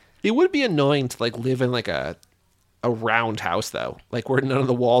bullshit. It would be annoying to like live in like a round house though, like where none of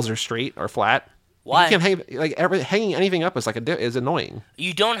the walls are straight or flat. You Why? can't hang like hanging anything up is like is annoying.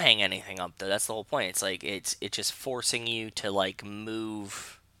 You don't hang anything up though. That's the whole point. It's like it's just forcing you to like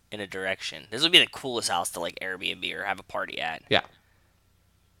move in a direction. This would be the coolest house to like Airbnb or have a party at. Yeah.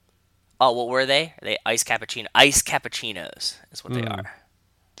 Oh, what were they? They ice cappuccino. Ice cappuccinos is what they are.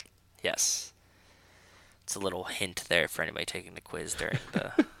 Yes. It's a little hint there for anybody taking the quiz during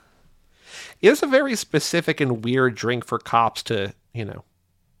the. It's a very specific and weird drink for cops to, you know.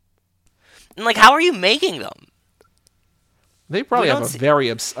 And like, how are you making them? They probably We have don't a see-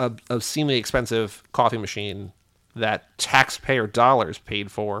 very obscenely expensive coffee machine that taxpayer dollars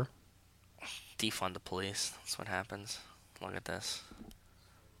paid for. Defund the police. That's what happens. Look at this.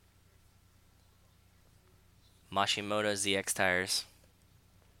 Mashimoto ZX tires.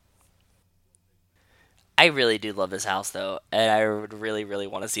 I really do love this house though, and I would really, really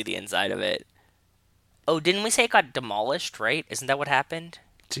want to see the inside of it. Oh, didn't we say it got demolished, right? Isn't that what happened?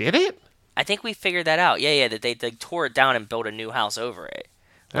 Did it? I think we figured that out. Yeah, that they tore it down and built a new house over it.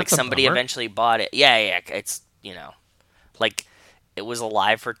 Like That's a somebody bummer. eventually bought it. Yeah, it's, you know, like it was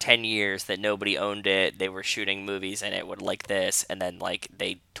alive for 10 years that nobody owned it. They were shooting movies in it with like this, and then like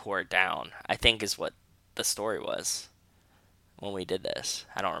they tore it down. I think is what the story was when we did this.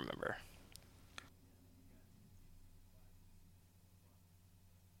 I don't remember.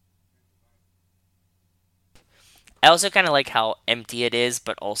 I also kind of like how empty it is,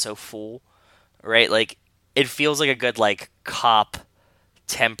 but also full, right? Like, it feels like a good, like, cop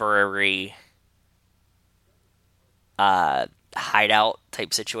temporary hideout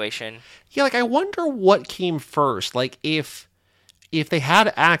type situation. Yeah, like I wonder what came first. Like if they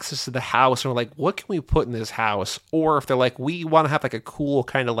had access to the house and were like, what can we put in this house? Or if they're like, we want to have like a cool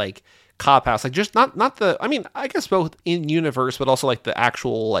kind of like cop house, like just not the. I mean, I guess both in universe, but also like the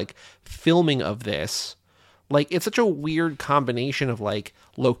actual like filming of this. Like it's such a weird combination of like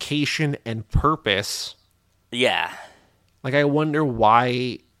location and purpose. Yeah. Like I wonder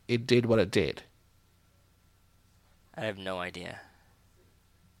why it did what it did. I have no idea.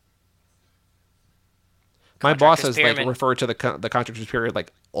 My boss has Experiment. like referred to the Contractors period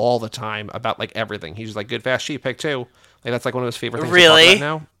like all the time about like everything. He's just like good, fast, cheap, pick two. Like that's like one of his favorite things to talk Really? about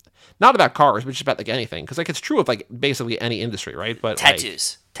now. Not about cars, but just about like anything. Because like it's true of like basically any industry, right? But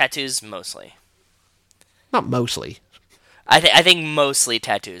Tattoos. Tattoos mostly. not mostly. I think mostly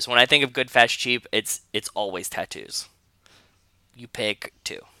tattoos. When I think of good, fast, cheap, it's always tattoos. You pick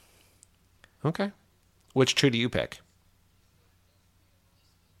two. Okay. Which two do you pick?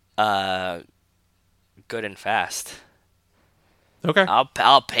 Good and fast. Okay.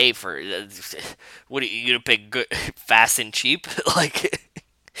 I'll pay for. What are you gonna pick? Good, fast, and cheap? Like,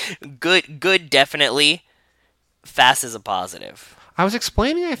 good, definitely. Fast is a positive. I was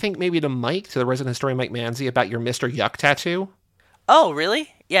explaining, I think maybe to Mike, to the resident historian Mike Manzi, about your Mr. Yuck tattoo. Oh, really?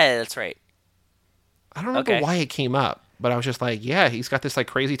 Yeah, that's right. I don't remember Okay. why it came up, but I was just like, yeah, he's got this like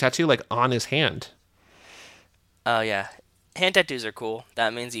crazy tattoo like on his hand. Oh yeah, hand tattoos are cool.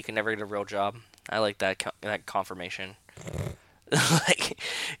 That means you can never get a real job. I like that confirmation. Like,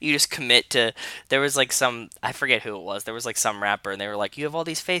 you just commit to. There was like some, I forget who it was. There was like some rapper, and they were like, "You have all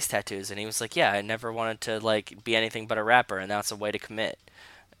these face tattoos," and he was like, "Yeah, I never wanted to like be anything but a rapper, and that's a way to commit."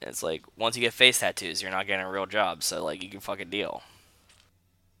 And it's like, once you get face tattoos, you're not getting a real job, so like you can fucking deal.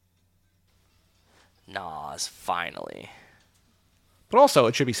 Nas, finally. But also,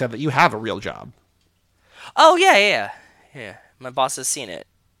 it should be said that you have a real job. Oh yeah. My boss has seen it.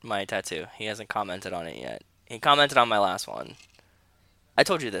 My tattoo. He hasn't commented on it yet. He commented on my last one. I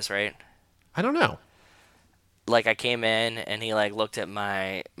told you this, right? I don't know. Like, I came in and he like looked at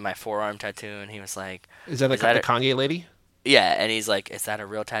my forearm tattoo and he was like, Is that, "Is the that Kanye lady? yeah?" And he's like, "Is that a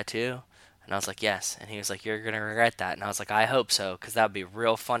real tattoo?" And I was like, "Yes." And he was like, "You're gonna regret that." And I was like, "I hope so, because that would be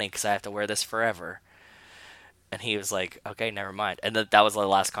real funny, because I have to wear this forever." And he was like, "Okay, never mind." And that was the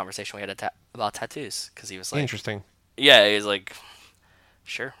last conversation we had about tattoos, because he was like, Interesting. "Yeah," he was like,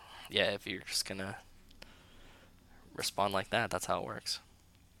 "Sure, yeah, if you're just gonna respond like that, that's how it works."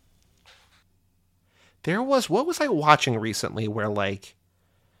 There was, what was I watching recently where like,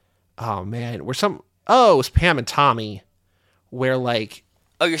 oh man, where some, oh, it was Pam and Tommy, where like,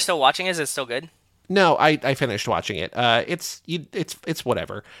 Oh, you're still watching? Is it still good? no, I finished watching it. It's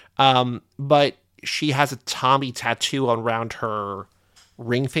whatever. But she has a Tommy tattoo around her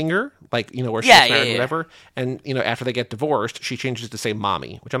ring finger, like where she Yeah, gets married, yeah. whatever. And after they get divorced, she changes to say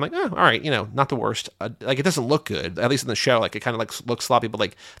 "mommy," which I'm like, oh, all right, not the worst. Like it doesn't look good, at least in the show. Like it kind of like looks sloppy, but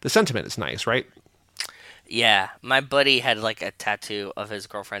like the sentiment is nice, right? Yeah, my buddy had like a tattoo of his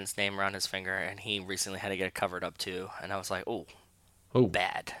girlfriend's name around his finger, and he recently had to get it covered up too. And I was like, "Oh, Oh,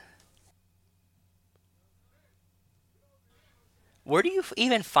 bad." Where do you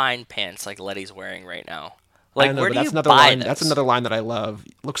even find pants like Letty's wearing right now? I Like, don't know, where but do that's you another buy line. those? That's another line that I love.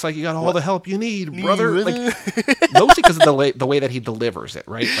 Looks like you got all the help you need, brother. Like mostly because of the way that he delivers it,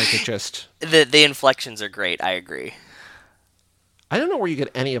 right? Like it just. The inflections are great. I agree. I don't know where you get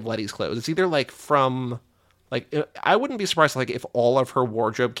any of Letty's clothes. It's either like from, like I wouldn't be surprised like if all of her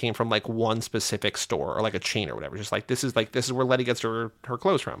wardrobe came from like one specific store or like a chain or whatever. Just like this is where Letty gets her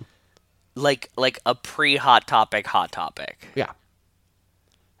clothes from. Like a pre-hot topic, hot topic. Yeah,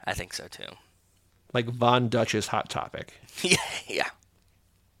 I think so too. like Von Dutch's Hot Topic. Yeah, yeah.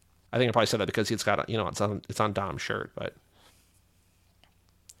 I think I probably said that because it's got it's on Dom's shirt, but.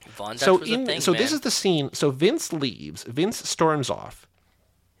 Von Dutch So was a thing, so man. this is the scene. So Vince leaves. Vince storms off,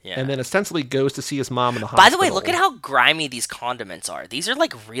 Yeah. and then ostensibly goes to see his mom in the By hospital. the way, look at how grimy these condiments are. These are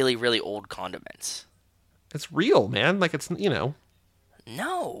like really, really old condiments. It's real, man. Like it's No.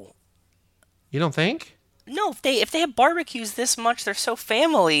 you don't think? No, if they have barbecues this much, they're so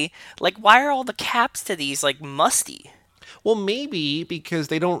family. Like, why are all the caps to these like musty? Well, maybe because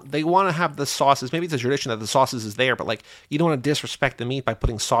they want to have the sauces. Maybe it's a tradition that the sauces is there, but like you don't want to disrespect the meat by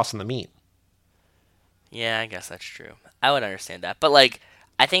putting sauce in the meat. Yeah, I guess that's true. I would understand that. But like,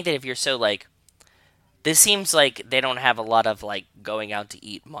 I think that if you're so like, this seems like they don't have a lot of like going out to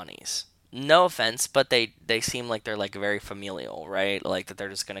eat monies. No offense, but they seem like they're like very familial, right? Like that they're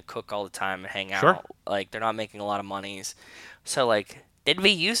just gonna cook all the time and hang Sure. out. Like they're not making a lot of monies, so like they'd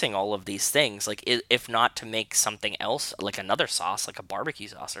be using all of these things, like if not to make something else, like another sauce, like a barbecue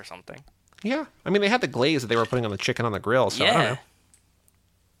sauce or something. Yeah. I mean, they had the glaze that they were putting on the chicken on the grill, so I don't Yeah, know.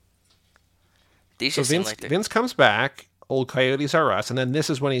 these So just seem Vince like they're. Vince comes back. Old Coyotes are us, and then this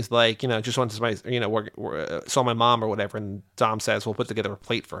is when he's like, just wants my, saw my mom or whatever, and Dom says we'll put together a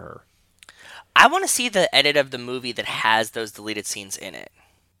plate for her. I want to see the edit of the movie that has those deleted scenes in it.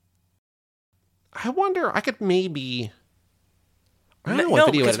 I wonder. I could maybe. I don't know what No,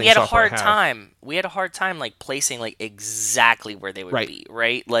 video because we editing had a software I hard have. time. We had a hard time like placing like exactly where they would Right. be,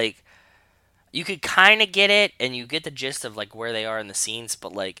 right? Like you could kind of get it and you get the gist of like where they are in the scenes,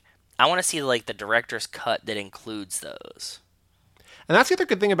 but like I want to see like the director's cut that includes those. And that's the other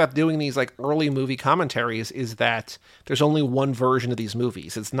good thing about doing these like early movie commentaries is that there's only one version of these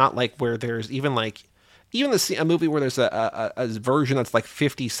movies. It's not like where there's a movie where there's a version that's like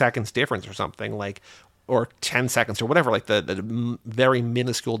 50 seconds difference or something like, or 10 seconds or whatever. Like the very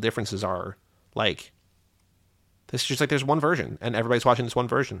minuscule differences are. Like this is just like there's one version and everybody's watching this one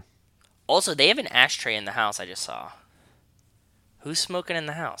version. Also, they have an ashtray in the house. I just saw. Who's smoking in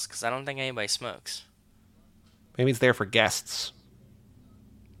the house? Because I don't think anybody smokes. Maybe it's there for guests.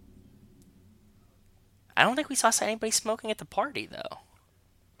 I don't think we saw anybody smoking at the party though.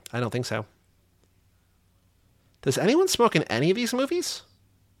 I don't think so. Does anyone smoke in any of these movies?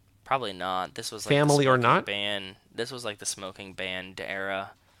 Probably not. This was like the Family or smoking not? ban. This was like the smoking ban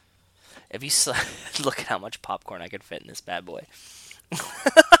era. If you look at how much popcorn I could fit in this bad boy.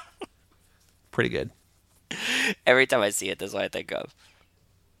 Pretty good. Every time I see it, that's what I think of.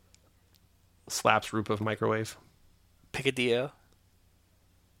 Slaps roof of microwave. Picadillo.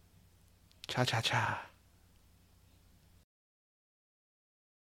 Cha cha cha.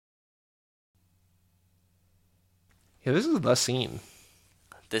 Yeah, this is the scene.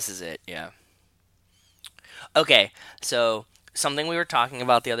 This is it, yeah. Okay, so something we were talking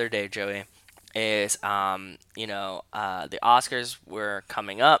about the other day, Joey, is the Oscars were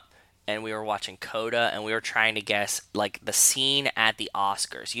coming up and we were watching Coda and we were trying to guess like the scene at the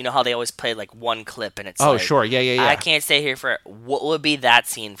Oscars. You know how they always play like one clip and it's Oh, like sure. Yeah, yeah, I yeah. can't stay here for what would be that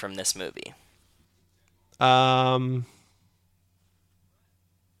scene from this movie? Um,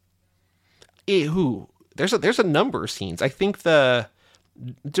 who? There's a number of scenes. I think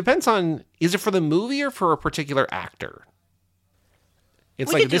depends on, is it for the movie or for a particular actor?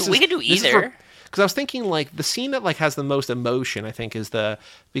 It's like We could do either. Because I was thinking like the scene that like has the most emotion, I think, is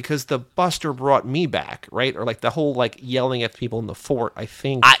because the Buster brought me back, right? Or like the whole like yelling at people in the fort. I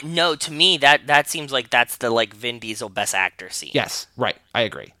think. No, to me that seems like that's the like Vin Diesel best actor scene. Yes, right. I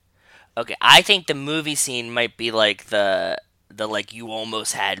agree. Okay, I think the movie scene might be like the like you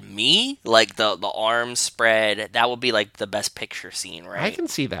almost had me, like the arms spread. That would be like the best picture scene, I right? can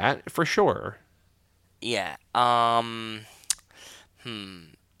see that for sure. Yeah.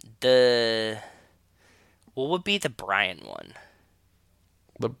 The what would be the Brian one?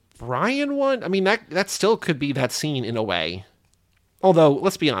 The Brian one, I mean that still could be that scene in a way. Although,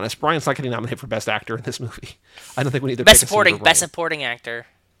 let's be honest, Brian's not getting nominated for Best Actor in this movie. I don't think we need to pick a scene for Brian. Best supporting actor.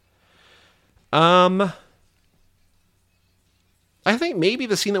 Um, I think maybe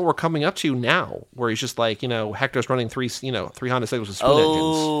the scene that we're coming up to now, where he's just like, Hector's running three Honda Civics with twin engines.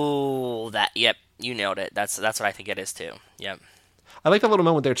 Oh, yep, you nailed it. That's what I think it is too. Yep. I like that little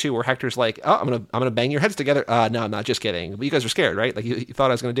moment there too, where Hector's like, "Oh, I'm gonna bang your heads together." No, I'm not. Just kidding. But you guys are scared, right? Like you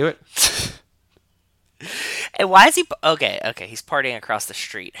thought I was gonna do it. And why is he okay? Okay, he's partying across the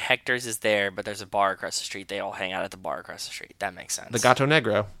street. Hector's is there, but there's a bar across the street. They all hang out at the bar across the street. That makes sense. The Gato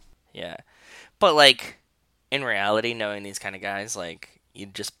Negro. Yeah, but like in reality, knowing these kind of guys, like you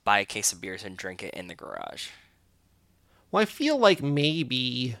just buy a case of beers and drink it in the garage. Well, I feel like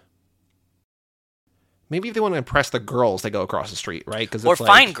maybe if they want to impress the girls, they go across the street, right? Or like,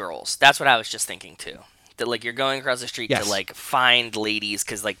 find girls. That's what I was just thinking too. That like you're going across the street yes. to like find ladies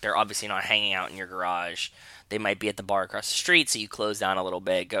because like they're obviously not hanging out in your garage. They might be at the bar across the street, so you close down a little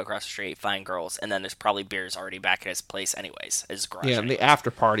bit, go across the street, find girls, and then there's probably beers already back at his place anyways, his garage. Yeah, and the after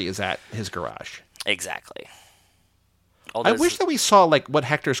party is at his garage. Exactly. I wish that we saw like what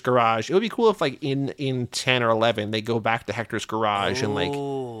Hector's garage. It would be cool if like in 10 or 11 they go back to Hector's garage and like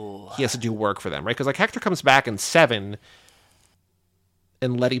he has to do work for them, right? Because like Hector comes back in 7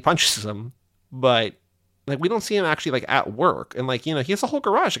 and Letty punches him, but like we don't see him actually like at work, and like he has a whole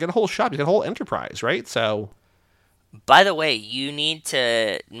garage, like a whole shop, he's got a whole enterprise, right? So. By the way, you need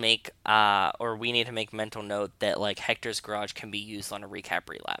to make or we need to make mental note that like Hector's garage can be used on a recap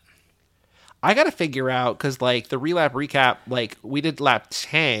relap. I got to figure out, because, like, the relap recap, like, we did lap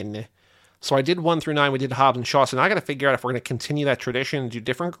 10, So I did 1 through 9. We did Hobbs and Shaw. So now I got to figure out if we're going to continue that tradition and do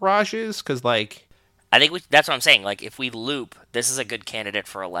different garages. Because, like, I think that's what I'm saying. Like, if we loop, this is a good candidate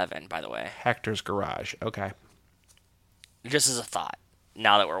for 11, by the way. Hector's Garage. Okay. Just as a thought,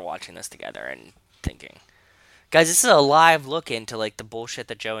 now that we're watching this together and thinking. Guys, this is a live look into, like, the bullshit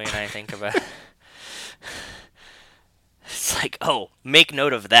that Joey and I think about. It's like, oh, make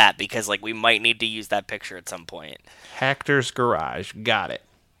note of that, because, like, we might need to use that picture at some point. Hector's Garage. Got it.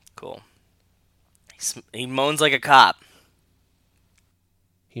 Cool. He moans like a cop.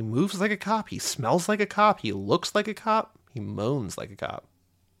 He moves like a cop. He smells like a cop. He looks like a cop. He moans like a cop.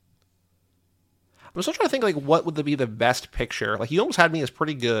 I'm still trying to think, like, what would be the best picture? Like, you almost had me as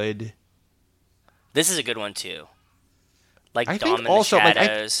pretty good. This is a good one, too. Like, I Dom think in also, the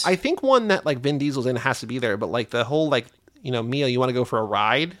Shadows. like, I think one that, like, Vin Diesel's in has to be there, but, like, the whole, like, you know, Mia, you want to go for a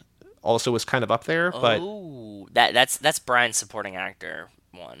ride also was kind of up there, but... Oh, that's Brian's supporting actor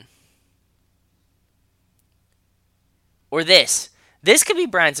one. Or this. This could be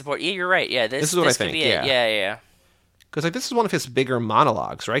Brian's support. Yeah, you're right. Yeah, this is what I could think, be yeah. it. Yeah. Because, like, this is one of his bigger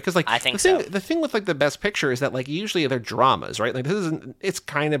monologues, right? Because, like, I think the thing with, like, the best picture is that, like, usually they're dramas, right? Like, this isn't... It's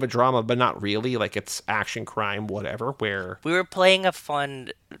kind of a drama, but not really. Like, it's action, crime, whatever, where... We were playing a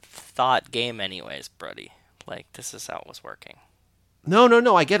fun thought game anyways, Brody. Like, this is how it was working.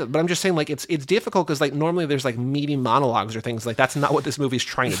 No, I get it, but I'm just saying, like, it's difficult because, like, normally there's, like, meaty monologues or things like that's not what this movie's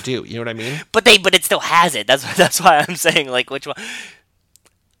trying to do. You know what I mean? But it still has it. That's why I'm saying, like, which one.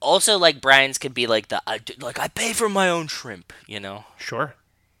 Also, like, Brian's could be like I pay for my own shrimp, you know. Sure.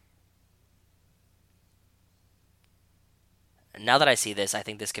 Now that I see this, I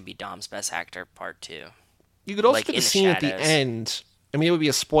think this could be Dom's best actor part 2. You could also like, put the scene at the end. I mean, it would be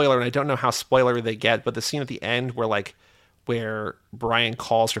a spoiler, and I don't know how spoilery they get, but the scene at the end where Brian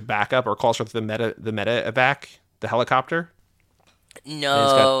calls for backup or calls for the meta evac, the helicopter.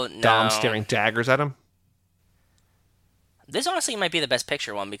 No, and he's got Dom staring daggers at him. This honestly might be the best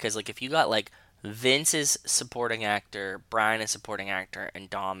picture one because, like, if you got, like, Vince is supporting actor, Brian is supporting actor, and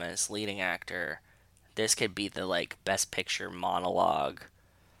Dom is leading actor, this could be the, like, best picture monologue.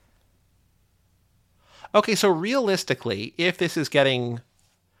 Okay, so realistically, if this is getting...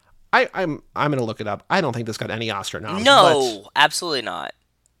 I'm going to look it up. I don't think this got any Oscar noms. No, absolutely not.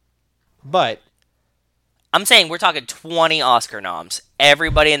 But... I'm saying we're talking 20 Oscar noms.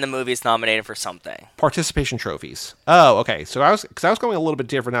 Everybody in the movie is nominated for something. Participation trophies. Oh, okay. So I was going a little bit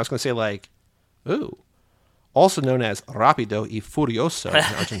different. I was going to say, like, ooh, also known as Rapido y Furioso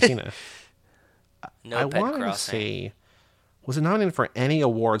in Argentina. No I Pet wanted to Crossing. see, was it nominated for any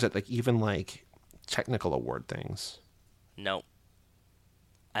awards at, like, even, like, technical award things? Nope.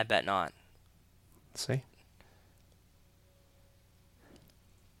 I bet not. Let's see.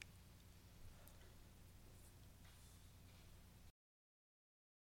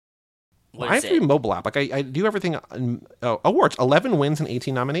 What I is have to be it? mobile app. Like, I do everything. Awards, 11 wins and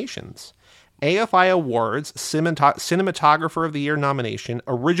 18 nominations. AFI Awards, Cinematographer of the Year nomination.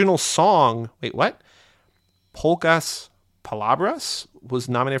 Original Song. Wait, what? Polkas Palabras was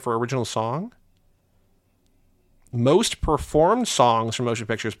nominated for Original Song. Most Performed Songs for Motion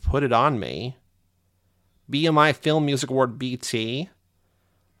Pictures, Put It On Me. BMI Film Music Award, BT.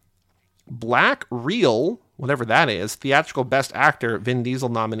 Black Reel, whatever that is, Theatrical Best Actor, Vin Diesel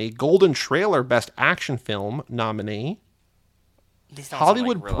nominee. Golden Trailer Best Action Film nominee. These don't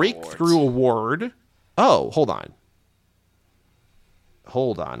Hollywood sound like real Breakthrough awards. Award. Oh, hold on.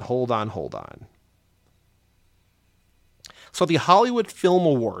 So the Hollywood Film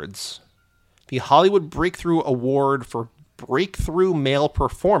Awards, the Hollywood Breakthrough Award for Breakthrough Male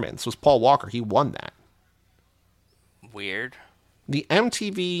Performance was Paul Walker. He won that. Weird. The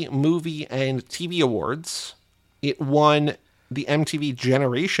MTV Movie and TV Awards, it won the MTV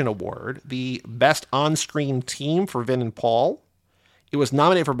Generation Award, the Best On-Screen Team for Vin and Paul. It was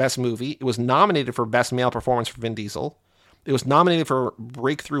nominated for Best Movie. It was nominated for Best Male Performance for Vin Diesel. It was nominated for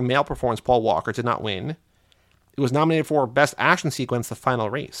Breakthrough Male Performance, Paul Walker. Did not win. It was nominated for Best Action Sequence, The Final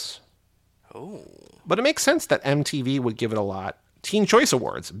Race. Oh. But it makes sense that MTV would give it a lot. Teen Choice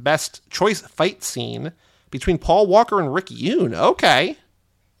Awards, Best Choice Fight Scene between Paul Walker and Rick Yoon. Okay.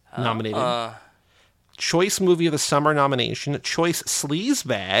 Nominated. Choice Movie of the Summer nomination. Choice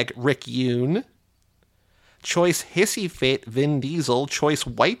Sleazebag, Rick Yoon. Choice Hissy Fit, Vin Diesel. Choice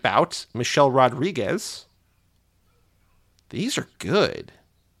Wipeout, Michelle Rodriguez. These are good.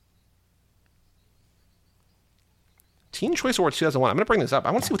 Teen Choice Awards 2001. I'm going to bring this up.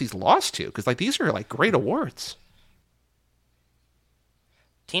 I want to see what these lost to, because, like, these are, like, great awards.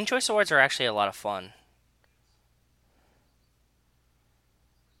 Teen Choice Awards are actually a lot of fun.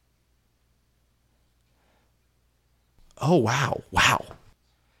 Oh, wow.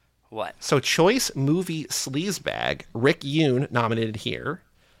 What? So Choice Movie Sleazebag, Rick Yoon nominated here.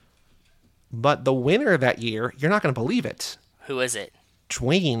 But the winner that year, you're not going to believe it. Who is it?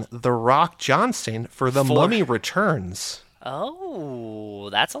 Dwayne The Rock Johnson for The Mummy Returns. Oh,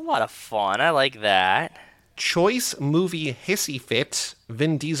 that's a lot of fun. I like that. Choice Movie Hissy Fit,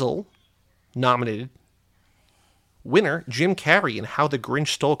 Vin Diesel nominated. Winner, Jim Carrey in How the Grinch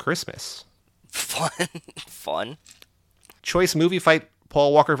Stole Christmas. Fun. Choice Movie Fight,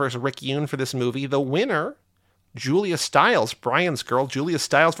 Paul Walker versus Rick Yoon for this movie. The winner, Julia Stiles, Brian's Girl, Julia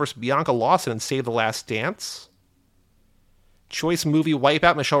Stiles versus Bianca Lawson in Save the Last Dance. Choice Movie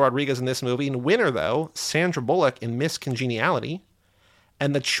Wipeout, Michelle Rodriguez in this movie. And winner, though, Sandra Bullock in Miss Congeniality.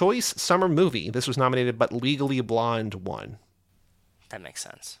 And the Choice Summer Movie, this was nominated, but Legally Blonde won. That makes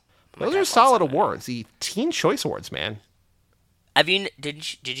sense. Those are solid awards. The Teen Choice Awards, man.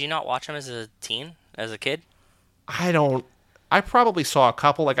 Did you not watch them as a teen, as a kid? I probably saw a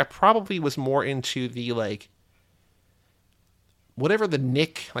couple. Like, I probably was more into the, like, whatever the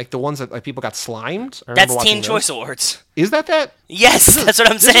Nick, like the ones that like people got slimed. That's Teen Choice Awards. Is that? Yes, that's what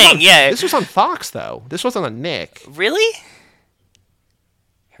I'm saying. Yeah. This was on Fox, though. This wasn't on Nick. Really?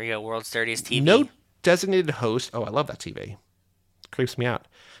 Here we go. World's Dirtiest TV. No designated host. Oh, I love that TV. Creeps me out.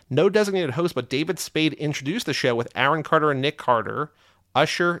 No designated host, but David Spade introduced the show with Aaron Carter and Nick Carter.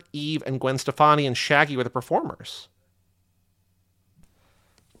 Usher, Eve, and Gwen Stefani and Shaggy were the performers.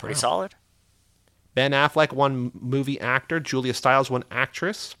 Pretty solid. Ben Affleck won movie actor. Julia Stiles won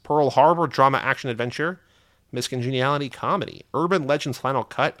actress. Pearl Harbor, drama, action, adventure. Miss Congeniality, comedy. Urban Legends, final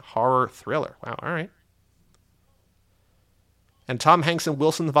cut, horror, thriller. Wow, all right. And Tom Hanks and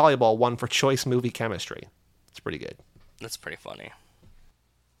Wilson Volleyball won for Choice Movie Chemistry. It's pretty good. That's pretty funny.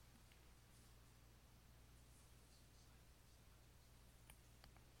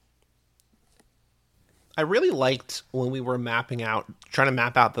 I really liked when we were trying to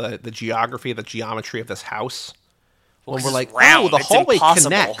map out the geography, the geometry of this house. When we're like, round. Oh, the It's hallway impossible.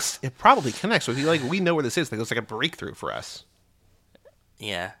 connects. It probably connects. So we know where this is. Like, it's like a breakthrough for us.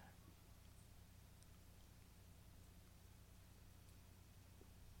 Yeah.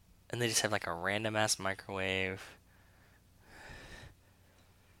 And they just have like a random ass microwave.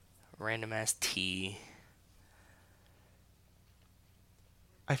 Random ass tea.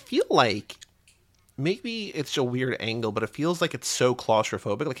 I feel like maybe it's a weird angle, but it feels like it's so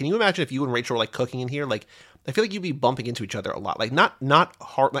claustrophobic. Like, can you imagine if you and Rachel were like cooking in here? Like, I feel like you'd be bumping into each other a lot. Like, not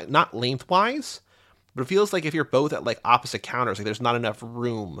hard, like not lengthwise, but it feels like if you're both at like opposite counters, like there's not enough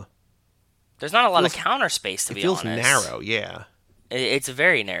room. There's not a lot of counter space to be honest. It feels narrow, yeah. It's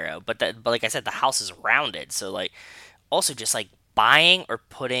very narrow, but like I said, the house is rounded, so like, also just like buying or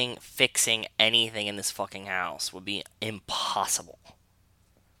fixing anything in this fucking house would be impossible.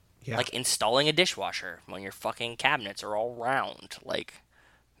 Yeah. Like installing a dishwasher when your fucking cabinets are all round, like,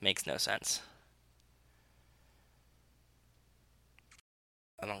 makes no sense.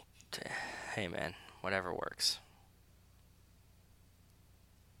 Hey man, whatever works.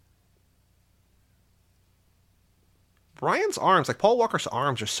 Brian's arms, like Paul Walker's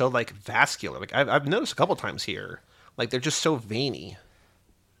arms, are so like vascular. Like I've noticed a couple times here, like they're just so veiny.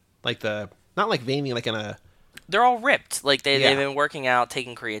 Like not like veiny, like in a. They're all ripped. Like they've been working out,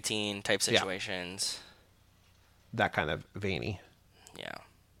 taking creatine type situations. Yeah. That kind of veiny. Yeah.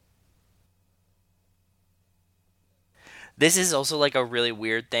 This is also like a really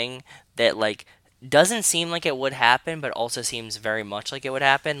weird thing that like doesn't seem like it would happen, but also seems very much like it would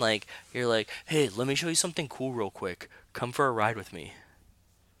happen. Like you're like, hey, let me show you something cool real quick. Come for a ride with me.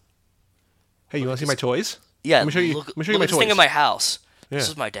 Hey, you want to see my toys? Yeah. Let me show you. Look my at toys. this thing in my house. Yeah. This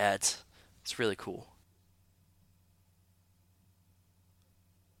is my dad's. It's really cool.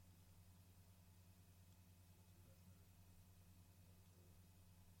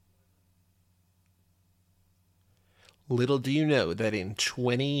 Little do you know that in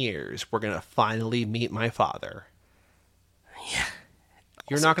 20 years, we're going to finally meet my father. Yeah.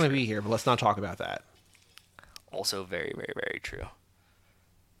 You're not going to be here, but let's not talk about that. Also very, very, very true.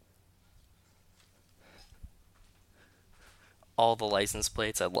 All the license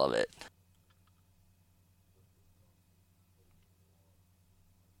plates, I love it.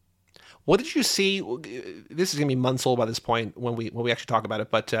 What did you see? This is going to be months old by this point when we actually talk about it,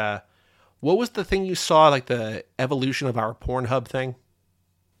 but what was the thing you saw, like the evolution of our Pornhub thing?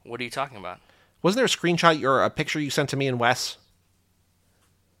 What are you talking about? Wasn't there a screenshot or a picture you sent to me and Wes?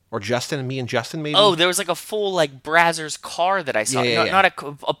 Or Justin, me and Justin, maybe? Oh, there was like a full like Brazzers car that I saw. Not a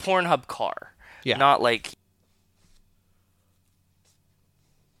Pornhub car. Yeah. Not like...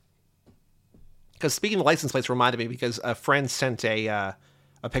 Because speaking of license plates reminded me because a friend sent a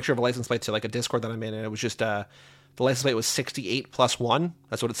picture of a license plate to like a Discord that I'm in, and it was just The license plate was 68 plus 1.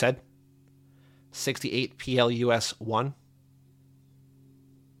 That's what it said. 68 PLUS 1.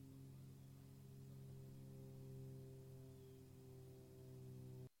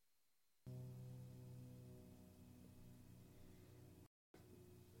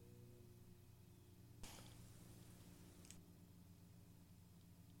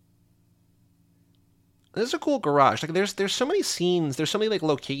 This is a cool garage. Like there's so many scenes, there's so many like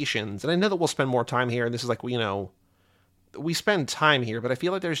locations, and I know that we'll spend more time here, and this is like, we spend time here, but I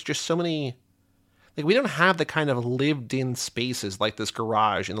feel like there's just so many, like we don't have the kind of lived in spaces like this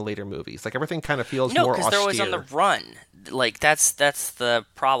garage in the later movies. Like everything kind of feels more austere. No, because they're always on the run. Like that's the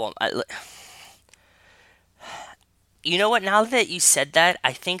problem. You know what? Now that you said that,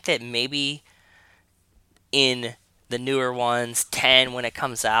 I think that maybe in the newer ones, 10 when it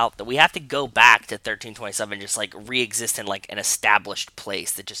comes out, that we have to go back to 1327, just like re-exist in like an established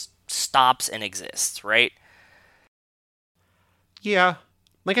place that just stops and exists, right? Yeah.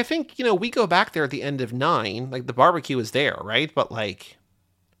 Like I think, we go back there at the end of 9, like the barbecue is there, right? But like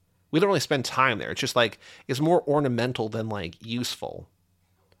we don't really spend time there. It's just like it's more ornamental than like useful.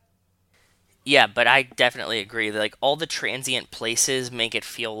 Yeah, but I definitely agree that like all the transient places make it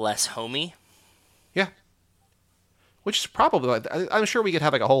feel less homey. Yeah. Which is probably, like, I'm sure we could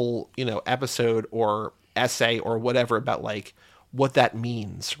have like a whole, episode or essay or whatever about like what that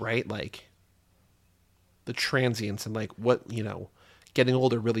means, right? Like the transience and like what, getting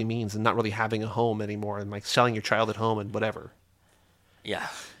older really means and not really having a home anymore and like selling your child at home and whatever. Yeah.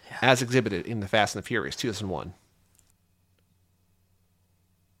 As exhibited in the Fast and the Furious 2001.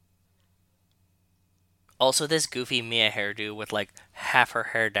 Also, this goofy Mia hairdo with like half her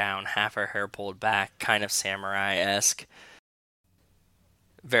hair down, half her hair pulled back, kind of samurai-esque.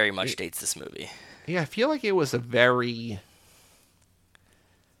 Very much dates this movie. Yeah, I feel like it was a very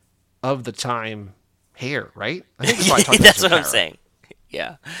of the time hair, right? I think that's what I'm saying.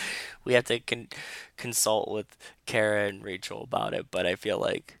 Yeah, we have to consult with Kara and Rachel about it, but I feel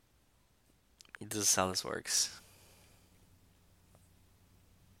like this is how this works.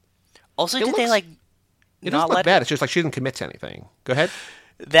 Also, they like? It doesn't look bad. It's just like she didn't commit to anything. Go ahead.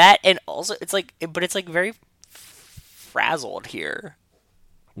 That, and also it's like, but it's like very frazzled here.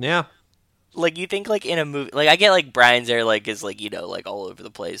 Yeah. Like you think like in a movie, like I get like Brian's hair like is like like all over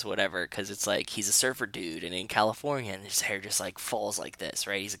the place, whatever, because it's like he's a surfer dude and in California and his hair just like falls like this,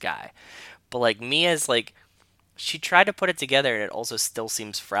 right? He's a guy, but like Mia's like she tried to put it together and it also still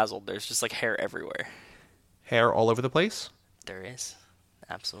seems frazzled. There's just like hair everywhere. Hair all over the place. There is.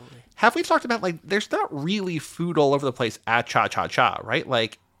 Absolutely. Have we talked about, like, there's not really food all over the place at Cha Cha Cha, right?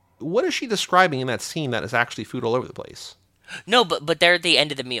 Like, what is she describing in that scene that is actually food all over the place? No, but they're at the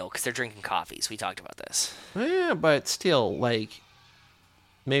end of the meal because they're drinking coffees. We talked about this. Yeah, but still, like,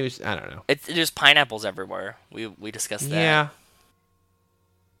 maybe, I don't know. There's pineapples everywhere. We discussed that. Yeah.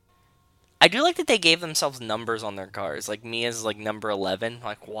 I do like that they gave themselves numbers on their cars. Like, Mia's, like, number 11.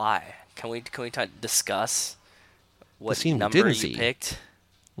 Like, why? Can we discuss what number you picked?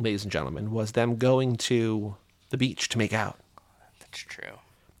 Ladies and gentlemen, was them going to the beach to make out. That's true.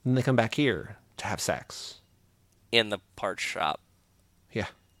 Then they come back here to have sex. In the parts shop. Yeah.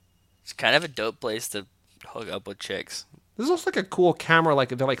 It's kind of a dope place to hook up with chicks. This looks like a cool camera, like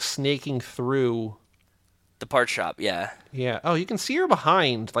they're like snaking through the parts shop, yeah. Yeah. Oh, you can see her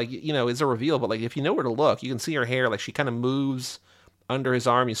behind, like, it's a reveal, but like if you know where to look, you can see her hair, like she kind of moves under his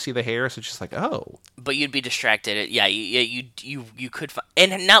arm, you see the hair, so it's just like, oh. But you'd be distracted. Yeah, you could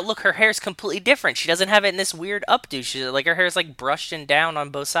and now look, her hair's completely different. She doesn't have it in this weird updo. She like her hair's like brushed and down on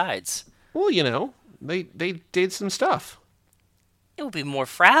both sides. Well, they did some stuff. It would be more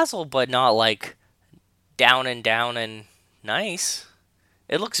frazzled, but not like down and nice.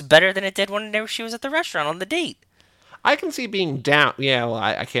 It looks better than it did when she was at the restaurant on the date. I can see it being down. Yeah, well,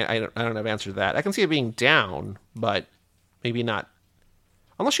 I can't. I don't have answer to that. I can see it being down, but maybe not.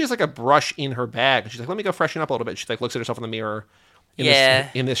 Unless she has like a brush in her bag, she's like, "Let me go freshen up a little bit." She like looks at herself in the mirror.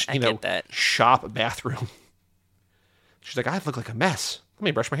 In this shop bathroom. She's like, "I look like a mess. Let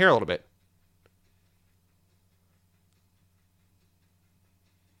me brush my hair a little bit."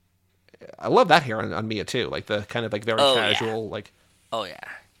 I love that hair on Mia too, like the kind of like very casual, like. Oh yeah.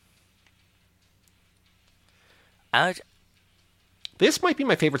 This might be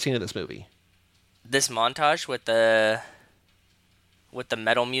my favorite scene of this movie. This montage with the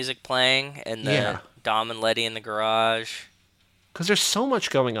metal music playing and the Dom and Letty in the garage. Because there's so much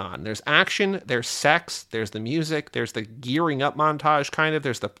going on. There's action, there's sex, there's the music, there's the gearing up montage, kind of.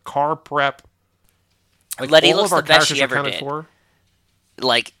 There's the car prep. Like, Letty looks the best she ever did.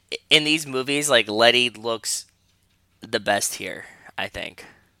 Like, in these movies, like, Letty looks the best here, I think.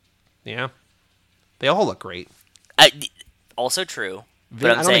 Yeah. They all look great. Also true. Vin, But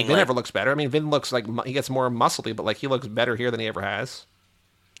I I'm don't saying think Vin like, ever looks better. I mean, Vin looks like he gets more muscly, but like he looks better here than he ever has.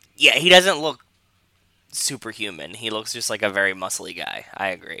 yeah, he doesn't look superhuman. He looks just like a very muscly guy. I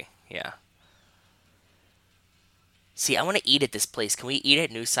agree. Yeah. See, I want to eat at this place. Can we eat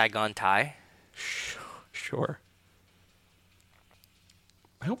at New Saigon Thai? Sure.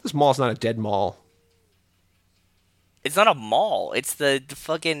 I hope this mall's not a dead mall. It's not a mall. It's the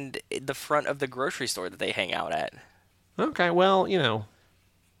fucking the front of the grocery store that they hang out at. Okay, well,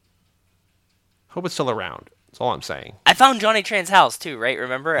 hope it's still around. That's all I'm saying. I found Johnny Tran's house too, right?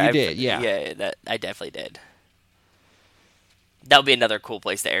 Remember? You did, yeah. Yeah, that I definitely did. That would be another cool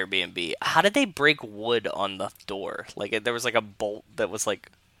place to Airbnb. How did they break wood on the door? Like there was like a bolt that was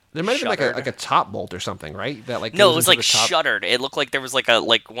like There might have been shuttered. like a top bolt or something, right? That like No, goes it was into like the top. shuttered. It looked like there was like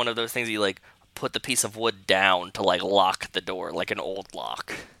one of those things you like put the piece of wood down to like lock the door, like an old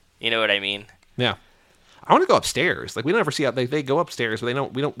lock. You know what I mean? Yeah. I want to go upstairs. Like we don't ever see how they go upstairs,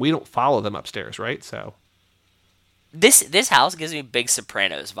 but we don't follow them upstairs, right? So This house gives me big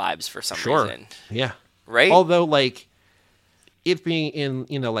Sopranos vibes for some sure. reason. Yeah. Right? Although like it being in,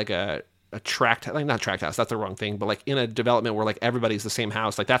 like a tract, like not tract house, that's the wrong thing, but like in a development where like everybody's the same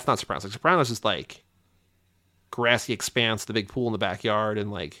house, like that's not Sopranos. Like Sopranos is like grassy expanse, the big pool in the backyard,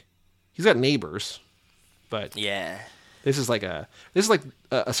 and like he's got neighbors, but Yeah. this is like a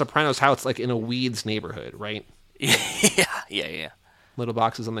Sopranos house, like in a weeds neighborhood, right? Yeah. Little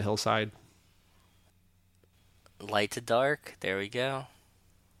boxes on the hillside. Light to dark. There we go.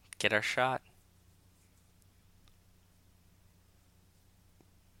 Get our shot.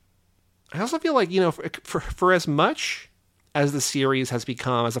 I also feel like, for as much as the series has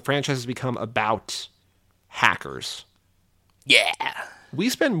become, as the franchise has become about hackers, Yeah. we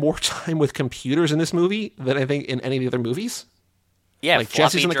spend more time with computers in this movie than I think in any of the other movies. Yeah, Like floppy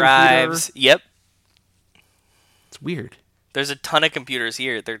Jesse's on the drives. computer. Yep. It's weird. There's a ton of computers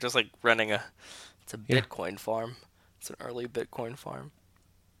here. They're just like running it's a Yeah. Bitcoin farm. It's an early Bitcoin farm.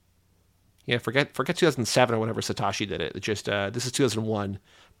 Yeah, forget 2007 or whenever Satoshi did it. It just this is 2001.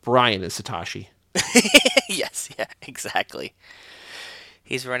 Brian is Satoshi. Yes, yeah, exactly.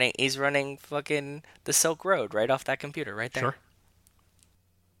 He's running fucking the Silk Road right off that computer right there. Sure.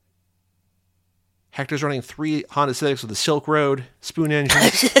 Hector's running 3 Honda Civics with a Silk Road spoon engine.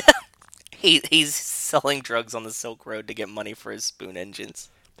 He's selling drugs on the Silk Road to get money for his spoon engines.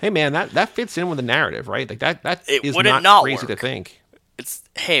 Hey man, that fits in with the narrative, right? Like that It is wouldn't not not crazy to work. think. It's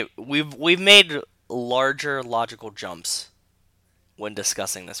hey, we've made larger logical jumps when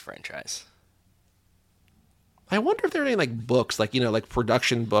discussing this franchise. I wonder if there are any like books, like like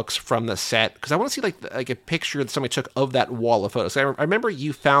production books from the set, because I want to see like a picture that somebody took of that wall of photos. I remember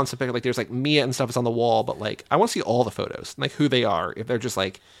you found something like there's like Mia and stuff is on the wall, but like I want to see all the photos, like who they are, if they're just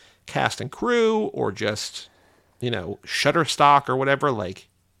like cast and crew or just Shutterstock or whatever. Like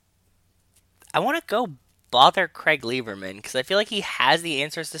I want to go bother Craig Lieberman because I feel like he has the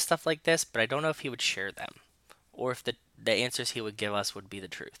answers to stuff like this, but I don't know if he would share them or if the answers he would give us would be the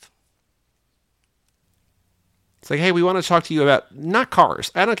truth. it's like, hey, we want to talk to you about not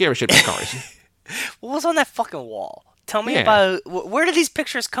cars. I don't give a shit about cars. What was on that fucking wall? Tell me Yeah. about where did these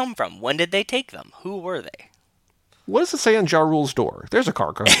pictures come from? When did they take them? Who were they? What does it say on Ja Rule's door? There's a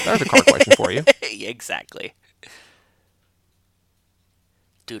car question for you. Exactly.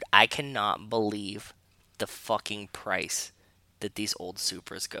 Dude, I cannot believe the fucking price that these old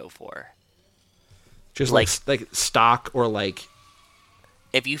Supras go for. Just like stock or like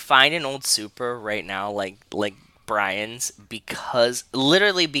If you find an old Supra right now, like Brian's,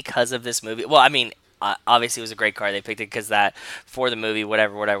 literally because of this movie. Well, I mean, obviously it was a great car. They picked it because that for the movie,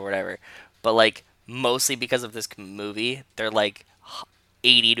 whatever. But like mostly because of this movie, they're like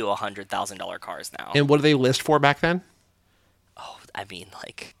 $80,000 to $100,000 cars now. And what do they list for back then? I mean,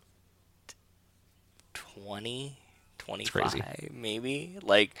 like 20, It's crazy. 25, maybe.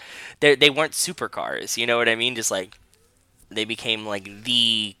 Like they weren't supercars. You know what I mean? Just like they became like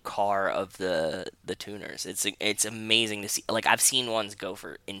the car of the tuners. It's amazing to see. Like I've seen ones go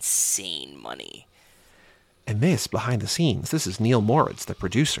for insane money. And this behind the scenes, this is Neil Moritz, the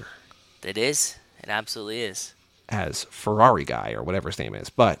producer, It is. It absolutely is. as Ferrari guy or whatever his name is.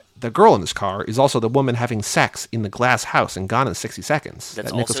 But the girl in this car is also the woman having sex in the glass house in Gone in 60 Seconds. That's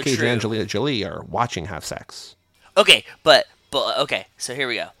that Nicolas also Cage true. and Angelina Jolie are watching have sex. Okay, but okay. So here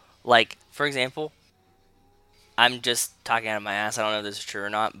we go. Like for example, I'm just talking out of my ass. I don't know if this is true or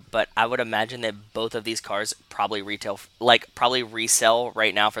not, but I would imagine that both of these cars probably resell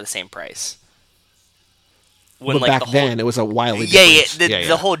right now for the same price. When, But back then, it was a wildly yeah, different...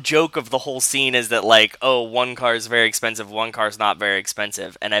 the whole joke of the whole scene is that like, oh, one car is very expensive, one car's not very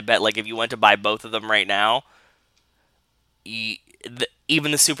expensive, and I bet like if you went to buy both of them right now,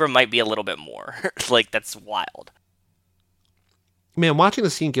 even the Supra might be a little bit more. Like, that's wild. Man, watching the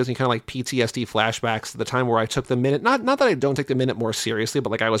scene gives me kind of like PTSD flashbacks to the time where I took the minute. Not that I don't take the minute more seriously, but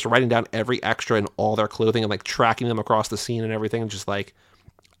like I was writing down every extra in all their clothing and like tracking them across the scene and everything. And just like,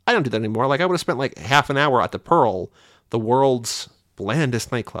 I don't do that anymore. Like I would have spent like half an hour at the Pearl, the world's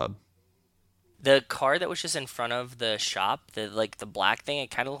blandest nightclub. The car that was just in front of the shop, the black thing,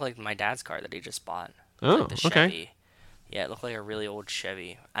 it kind of looked like my dad's car that he just bought. Oh, Like the Chevy. okay. Yeah, it looked like a really old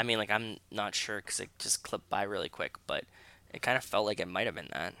Chevy. I mean, like, I'm not sure because it just clipped by really quick, but it kind of felt like it might have been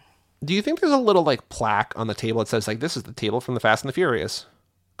that. Do you think there's a little like plaque on the table that says like this is the table from the Fast and the Furious?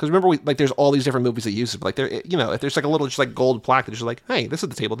 Because remember, there's all these different movies that use it. But like there, if there's like a little just like gold plaque that's just like, hey, this is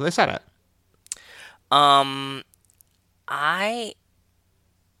the table that they sat at. Um, I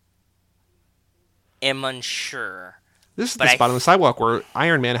am unsure, This is but the spot on the sidewalk where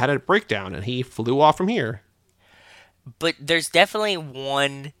Iron Man had a breakdown and he flew off from here. but there's definitely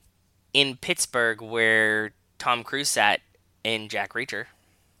one in Pittsburgh where Tom Cruise sat in Jack Reacher.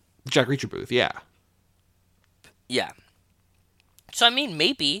 Jack Reacher booth, yeah. Yeah. So I mean,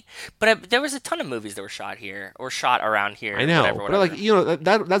 maybe, but there was a ton of movies that were shot here or shot around here. I know, whatever. but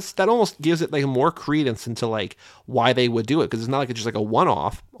like that almost gives it like more credence into like why they would do it because it's not like it's just like a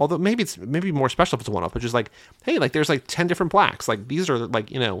one-off. Although maybe it's more special if it's a one-off, but just like hey, like there's like 10 different plaques. Like these are like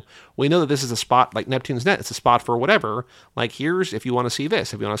we know that this is a spot like Neptune's Net. It's a spot for whatever. Like here's if you want to see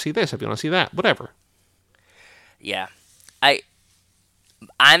this, if you want to see this, if you want to see that, whatever. Yeah,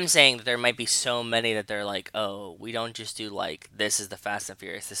 I'm saying that there might be so many that they're like, oh, we don't just do like this is the Fast and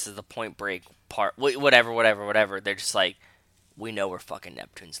Furious, this is the Point Break part, whatever. They're just like, we know we're fucking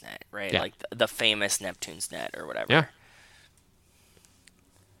Neptune's Net, right? Yeah. Like the famous Neptune's Net or whatever. Yeah.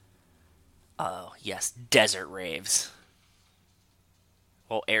 Oh yes, desert raves.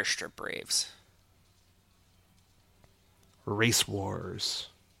 Well, airstrip raves. Race wars.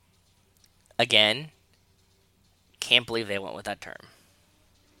 Again, can't believe they went with that term.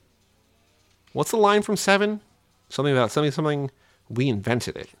 What's the line from Seven? Something about something. We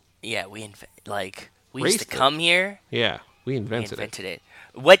invented it. Yeah, we used Raced to it. come here. Yeah, we We invented it. invented it.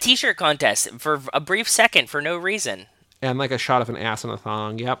 Wet T-shirt contest for a brief second for no reason. And like a shot of an ass in a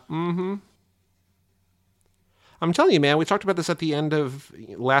thong. Yep. Mm-hmm. I'm telling you, man, we talked about this at the end of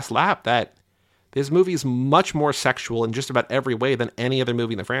Last Lap, that this movie is much more sexual in just about every way than any other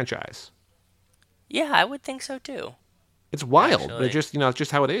movie in the franchise. Yeah, I would think so too. It's wild, but Actually. it just, it's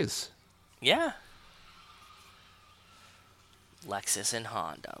just how it is. Yeah. Lexus and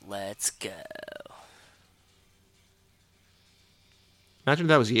Honda, let's go. Imagine if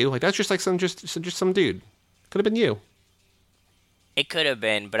that was you. Like, that's just like just some dude. Could have been you. It could have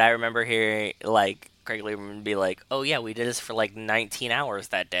been, but I remember hearing like Craig Lieberman be like, "Oh yeah, we did this for like 19 hours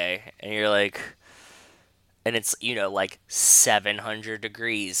that day," and you're like, and it's like 700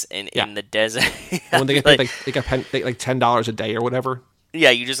 degrees in the desert. And when they get paid like $10 a day or whatever.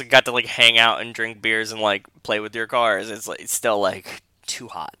 Yeah, you just got to like hang out and drink beers and like play with your cars. It's still like too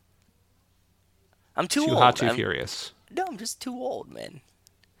hot. I'm too old. Too hot, too furious. No, I'm just too old, man.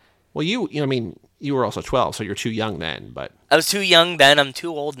 Well, I mean, you were also 12, so you're too young then, but I was too young then. I'm too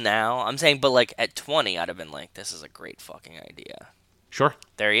old now. I'm saying, but like at 20, I'd have been like, this is a great fucking idea. sure.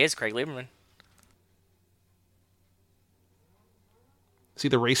 There he is, Craig Lieberman. See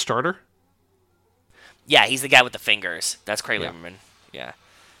the race starter? Yeah, he's the guy with the fingers. That's Craig Yeah. Lieberman. Yeah.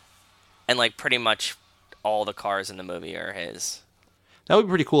 And like pretty much all the cars in the movie are his. That would be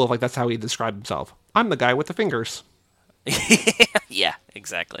pretty cool if like that's how he described himself. I'm the guy with the fingers. Yeah,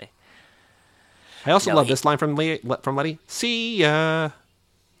 exactly. I also No, love this line from Letty. See ya.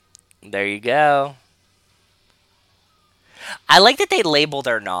 There you go. I like that they label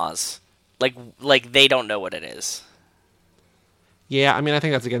their NOS. Like they don't know what it is. Yeah, I mean, I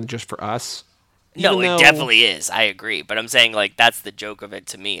think that's again just for us. No, Even it though- definitely is. I agree. But I'm saying like that's the joke of it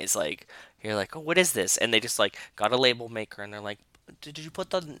to me is like you're like, "Oh, what is this?" And they just like got a label maker and they're like, "Did you put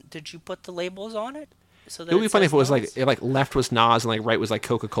the labels on it?" So that It would be funny says if it was NOS?" like left was Nas and like right was like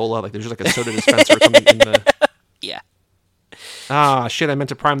Coca-Cola. Like there's just like a soda dispenser coming in the. Yeah. Ah, shit! I meant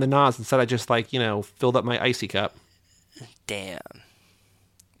to prime the Nas instead. I just like filled up my icy cup. Damn.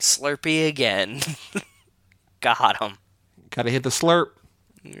 Slurpee again. Got him. Gotta hit the slurp.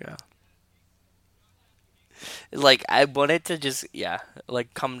 Yeah. Like I wanted to just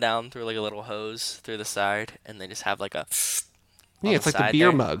like come down through like a little hose through the side and they just have like a Yeah, on it's like the side beer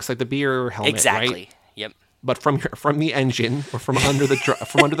there. mugs, like the beer helmet, Exactly. right? Yep. But from the engine or from under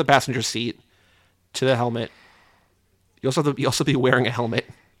from under the passenger seat to the helmet. You also be wearing a helmet.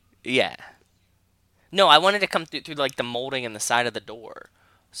 Yeah. No, I wanted to come through like the molding in the side of the door.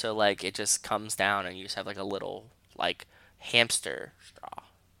 So like it just comes down and you just have like a little like hamster straw.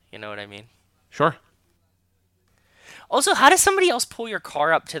 You know what I mean? Sure. Also, how does somebody else pull your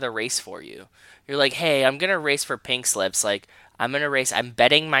car up to the race for you? You're like, hey, I'm gonna race for pink slips. Like, I'm gonna race. I'm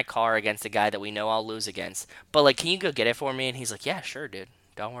betting my car against a guy that we know I'll lose against. But like, can you go get it for me? And he's like, yeah, sure, dude.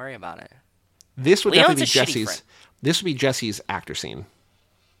 Don't worry about it. This would Leon's definitely a be shitty friend. Jesse's. This would be Jesse's actor scene.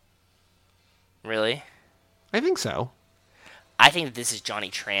 Really? I think so. I think that this is Johnny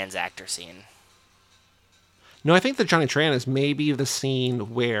Tran's actor scene. No, I think that Johnny Tran is maybe the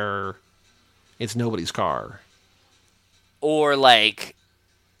scene where it's nobody's car. Or like,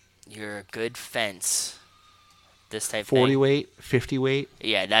 you're a good fence. This type 40 thing. weight, 50 weight.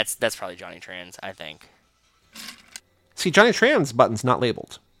 Yeah, that's probably Johnny Tran's, I think. See, Johnny Tran's button's not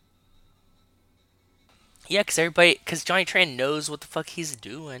labeled. Yeah, because Johnny Tran knows what the fuck he's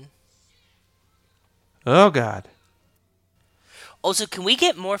doing. Oh, God. Also, can we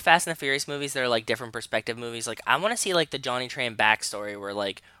get more Fast and the Furious movies that are like different perspective movies? Like, I want to see like the Johnny Tran backstory where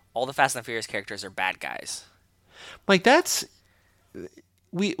like all the Fast and the Furious characters are bad guys. Like, that's...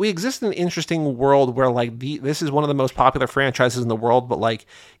 We exist in an interesting world where, like, this is one of the most popular franchises in the world, but, like,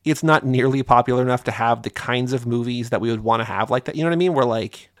 it's not nearly popular enough to have the kinds of movies that we would want to have like that. You know what I mean? Where,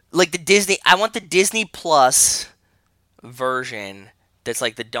 like... Like the Disney... I want the Disney Plus version that's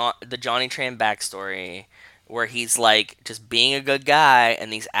like the Johnny Tran backstory where he's, like, just being a good guy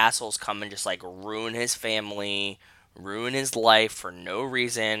and these assholes come and just, like, ruin his family, ruin his life for no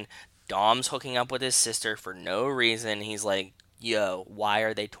reason. Dom's hooking up with his sister for no reason. He's like, yo, why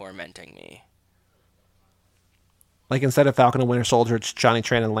are they tormenting me? Like, instead of Falcon and Winter Soldier, it's Johnny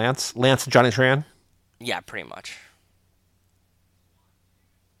Tran and Lance. Lance and Johnny Tran. Yeah, pretty much.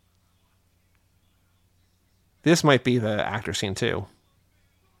 This might be the actor scene, too.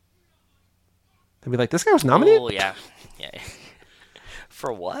 They'd be like, this guy was nominated? Oh, yeah. Yeah.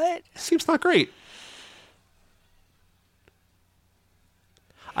 For what? Seems not great.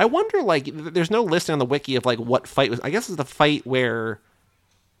 I wonder, like, there's no listing on the wiki of, like, what fight was... I guess it's the fight where...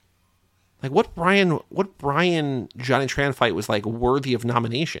 Like, what Brian Johnny Tran fight was, like, worthy of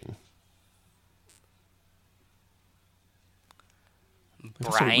nomination?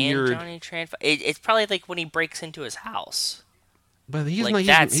 Brian Johnny Tran fight? It's probably, like, when he breaks into his house. But he's like not,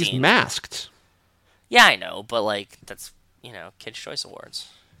 that he's scene. masked. Yeah, I know, but, like, that's, you know, Kids' Choice Awards.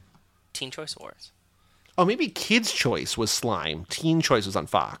 Teen Choice Awards. Oh, maybe Kids' Choice was Slime. Teen Choice was on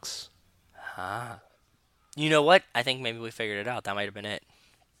Fox. Ah. You know what? I think maybe we figured it out. That might have been it.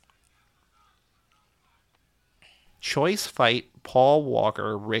 Choice fight, Paul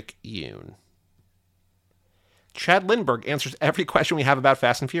Walker, Rick Yoon. Chad Lindbergh answers every question we have about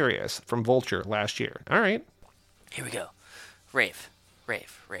Fast and Furious from Vulture last year. All right. Here we go. Rave.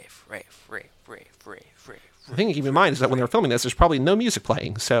 Rave, rave, rave, rave, rave, rave, rave. The thing to keep in mind is that when they're filming this, there's probably no music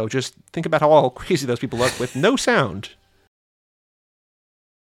playing. So just think about how all crazy those people look with no sound.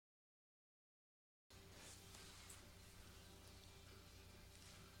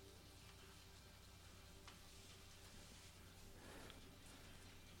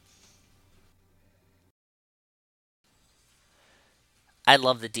 I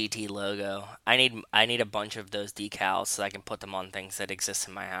love the DT logo. I need a bunch of those decals so I can put them on things that exist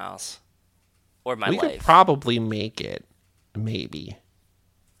in my house or my We life. could probably make it, maybe.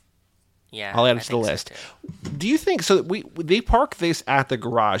 Yeah, I'll add I it to the think so list. too. Do you think so? They park this at the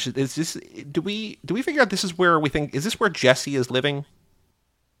garage. Is this? Do we figure out this is where we think? Is this where Jesse is living?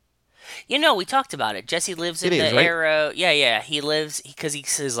 You know, we talked about it. Jesse lives in It the is, right? Arrow. Yeah. He lives because he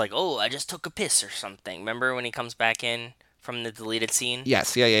says like, "Oh, I just took a piss or something." Remember when he comes back in from the deleted scene?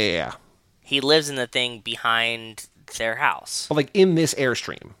 Yes. Yeah. He lives in the thing behind their house. But like in this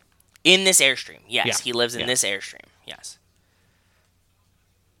Airstream. In this Airstream, yes. Yeah. He lives in Yeah. this Airstream, yes.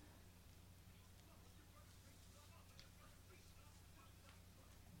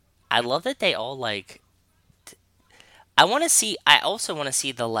 I love that they all like. I also want to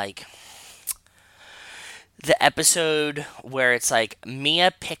see the episode where it's like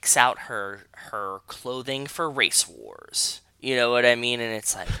Mia picks out her clothing for Race Wars. You know what I mean? And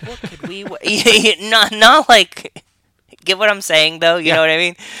it's like, what could we? Not like. Get what I'm saying, though? You know what I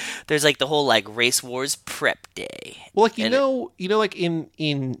mean? There's, like, the whole, like, Race Wars prep day. Well, like, you know, like in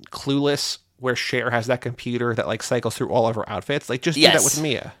Clueless, where Cher has that computer that, like, cycles through all of her outfits. Like, just do that with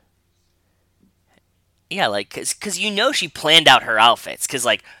Mia. Yeah, like, because you know she planned out her outfits. Because,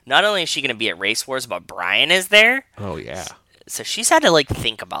 like, not only is she going to be at Race Wars, but Brian is there. Oh, yeah. So she's had to, like,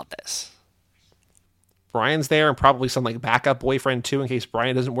 think about this. Brian's there and probably some, like, backup boyfriend, too, in case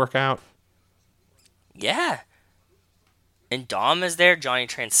Brian doesn't work out. Yeah. And Dom is there. Johnny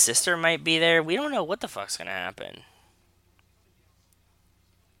Tran's sister might be there. We don't know what the fuck's going to happen.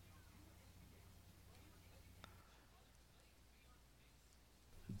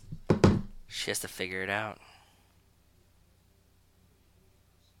 She has to figure it out.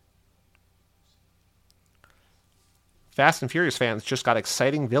 Fast and Furious fans just got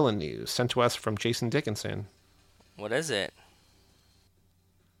exciting villain news sent to us from Jason Dickinson. What is it?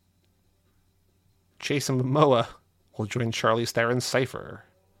 Jason Momoa will join Charlize Theron's Cypher.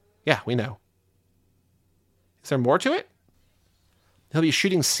 Yeah, we know. Is there more to it? He'll be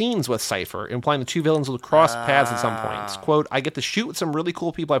shooting scenes with Cypher, implying the two villains will cross paths at some points. Quote, I get to shoot with some really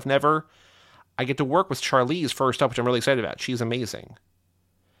cool people I get to work with Charlize first up, which I'm really excited about. She's amazing.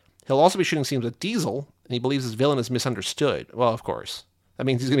 He'll also be shooting scenes with Diesel, and he believes his villain is misunderstood. Well, of course. That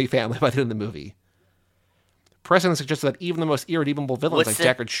means he's going to be family by the end of the movie. Precedent suggests that even the most irredeemable villains like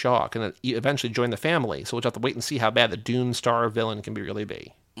Deckard Shaw can eventually join the family, so we'll have to wait and see how bad the Dune star villain can really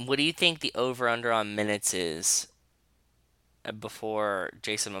be. What do you think the over-under on minutes is before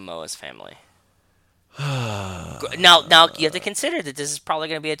Jason Momoa's family? Now you have to consider that this is probably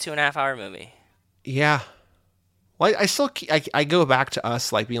going to be a 2.5 hour movie. Yeah. Well, I go back to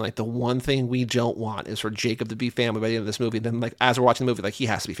us like being like the one thing we don't want is for Jacob to be family by the end of this movie. Then like as we're watching the movie, like he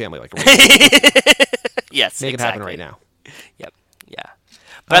has to be family. Like right yes, make it happen right now. Yep. Yeah.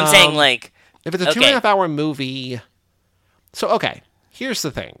 But I'm saying like if it's a 2.5 hour movie. So okay, here's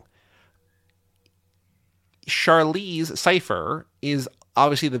the thing. Charlize Cypher is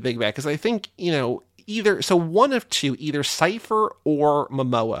obviously the big bad because I think either one of two, either Cypher or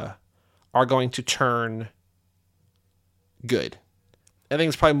Momoa are going to turn good. I think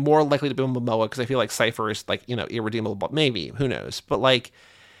it's probably more likely to be Momoa because I feel like Cypher is like, irredeemable, but maybe, who knows. But like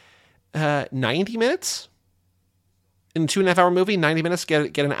 90 minutes in a 2.5 hour movie, 90 minutes,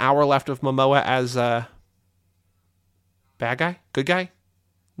 get an hour left of Momoa as bad guy, good guy.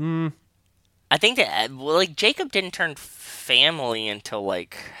 I think that Jacob didn't turn family until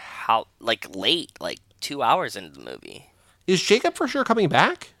late, 2 hours into the movie. Is Jacob for sure coming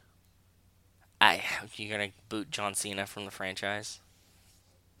back? You gonna boot John Cena from the franchise?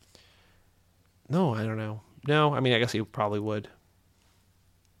 No, I don't know. No, I mean, I guess he probably would.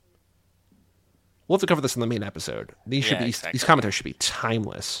 We'll have to cover this in the main episode. These commentaries should be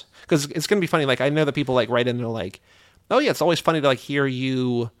timeless because it's gonna be funny. Like I know that people like write in and they're like, "Oh yeah, it's always funny to like hear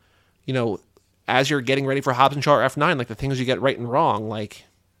you, as you're getting ready for Hobbs and Shaw or F9, like the things you get right and wrong. Like,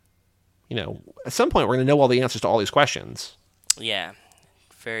 at some point we're gonna know all the answers to all these questions." Yeah,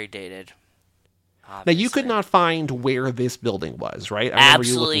 very dated. Obviously. Now you could not find where this building was, right?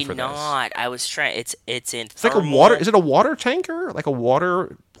 Absolutely not. I was trying. It's in. It's like a water. Is it a water tanker? Like a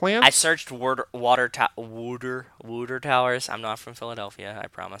water plant? I searched water towers. I'm not from Philadelphia. I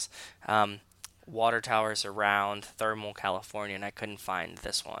promise. Water towers around Thermal, California, and I couldn't find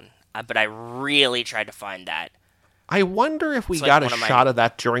this one. But I really tried to find that. I wonder if we got a shot of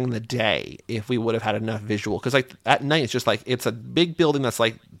that during the day, if we would have had enough visual. Because like at night, it's just like it's a big building that's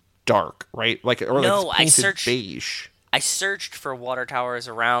like dark, right? Like or no, like it's painted beige. I searched for water towers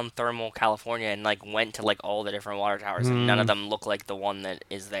around Thermal, California, and like went to like all the different water towers, and none of them look like the one that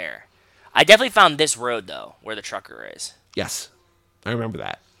is there. I definitely found this road though, where the trucker is. Yes, I remember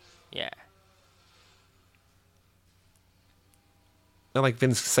that. Yeah. And like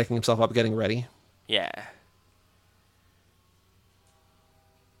Vince psyching himself up, getting ready. Yeah.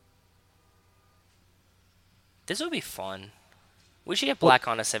 This would be fun. We should get Black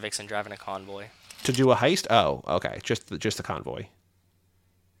Honda Civics and drive in a convoy. To do a heist? Oh, okay. Just the convoy.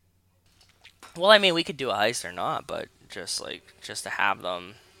 Well, I mean, we could do a heist or not, but just to have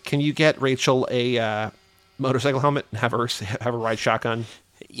them. Can you get Rachel a motorcycle helmet and have her ride shotgun?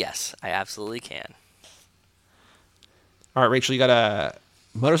 Yes, I absolutely can. All right, Rachel, you got a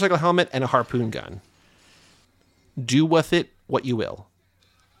motorcycle helmet and a harpoon gun. Do with it what you will.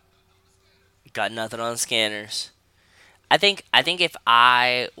 Got nothing on scanners. I think if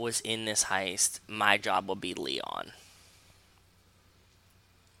I was in this heist, my job would be Leon.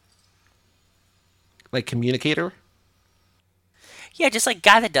 Like communicator? Yeah, just like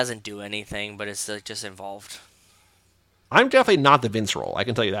guy that doesn't do anything, but is just involved. I'm definitely not the Vince role, I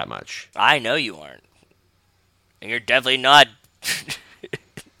can tell you that much. I know you aren't. And you're definitely not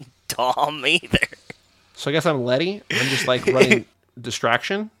Dom either. So I guess I'm Letty? I'm just like running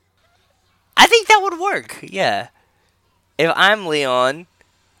distraction? I think that would work, yeah. If I'm Leon,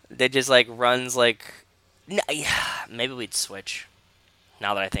 that just like runs like... Maybe we'd switch,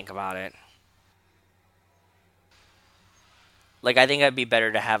 now that I think about it. Like, I think it'd be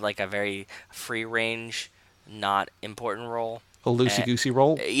better to have like a very free-range, not important role. A loosey-goosey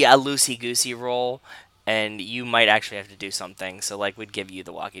role? Yeah, a loosey-goosey role. And you might actually have to do something, so like we'd give you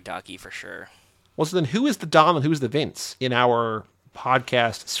the walkie-talkie for sure. Well, so then who is the Dom and who is the Vince in our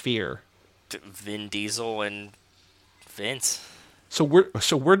podcast sphere? Vin Diesel and Vince. So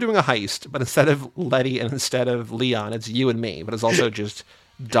we're doing a heist, but instead of Letty and instead of Leon, it's you and me. But it's also just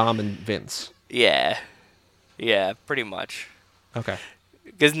Dom and Vince. Yeah. Yeah, pretty much. Okay.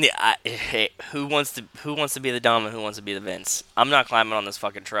 Because hey, who wants to be the Dom and who wants to be the Vince? I'm not climbing on this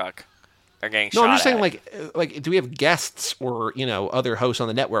fucking truck. They're getting shot No, I'm just saying, at. like, do we have guests or other hosts on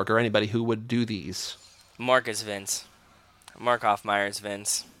the network or anybody who would do these? Mark is Vince. Mark Hoffmeyer is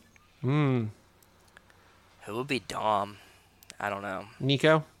Vince. Hmm. Who would be Dom? I don't know.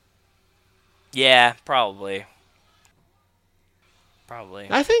 Nico? Yeah, probably. Probably.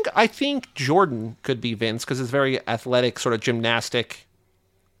 I think Jordan could be Vince because it's very athletic, sort of gymnastic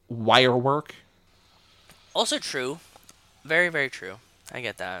wire work. Also true. Very, very true. I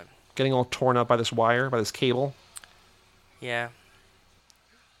get that. Getting all torn up by this wire, by this cable. Yeah.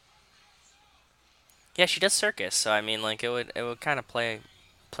 Yeah, she does circus, so I mean, like, it would kind of play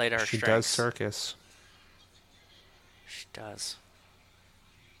to her strengths. She does circus. She does.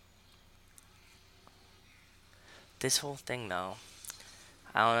 This whole thing, though,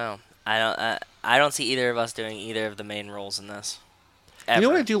 I don't know. I don't see either of us doing either of the main roles in this. Ever. You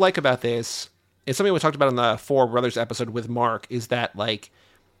know what I do like about this? It's something we talked about in the Four Brothers episode with Mark, is that, like,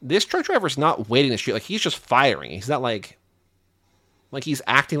 this truck driver's not waiting to shoot. Like, he's just firing. He's not, like he's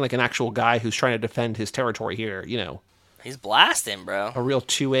acting like an actual guy who's trying to defend his territory here, He's blasting, bro. A real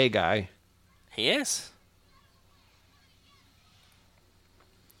 2A guy. He is.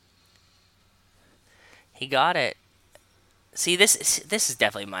 He got it. See, this is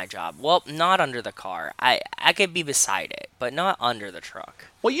definitely my job. Well, not under the car. I could be beside it, but not under the truck.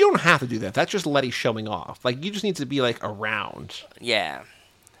 Well, you don't have to do that. That's just Letty showing off. Like, you just need to be, like, around. Yeah.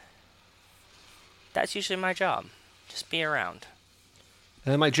 That's usually my job. Just be around.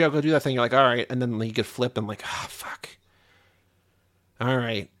 And then my Joe go do that thing, you're like, all right. And then you get flipped, and I'm like, oh, fuck. All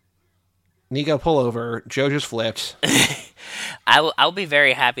right. Nico, pull over. Joe just flipped. I'll be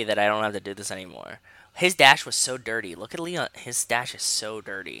very happy that I don't have to do this anymore. His dash was so dirty. Look at Leon. His dash is so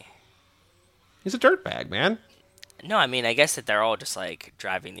dirty. He's a dirtbag, man. No, I mean, I guess that they're all just, like,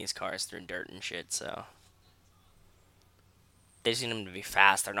 driving these cars through dirt and shit, so. They just need them to be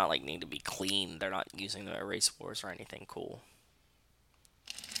fast. They're not, like, need to be clean. They're not using the erase boards or anything cool.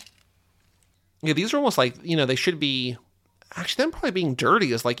 Yeah, these are almost like, they should be... Actually, them probably being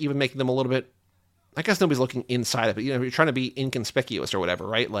dirty is, like, even making them a little bit... I guess nobody's looking inside of it. You're trying to be inconspicuous or whatever,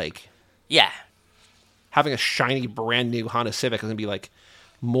 right? Like... Yeah. Having a shiny, brand new Honda Civic is going to be, like,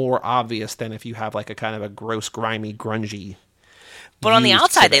 more obvious than if you have, like, a kind of a gross, grimy, grungy... But on the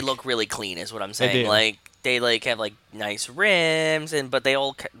outside, Civic. they look really clean, is what I'm saying. They do. Like, they, like, have, like, nice rims, but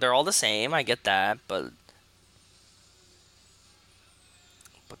they're all the same. I get that, but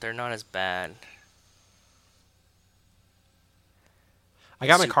they're not as bad. I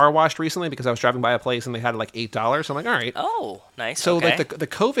got my car washed recently because I was driving by a place and they had like $8. So I'm like, all right. Oh, nice. So okay. like the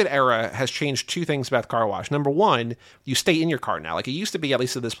COVID era has changed two things about the car wash. Number one, you stay in your car now. Like it used to be, at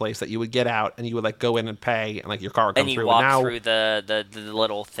least at this place, that you would get out and you would like go in and pay and like your car would come and you through. walk and now, through the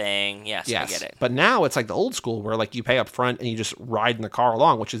little thing. Yes, I get it. But now it's like the old school where like you pay up front and you just ride in the car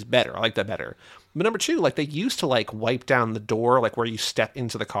along, which is better. I like that better. But number two, like they used to like wipe down the door, like where you step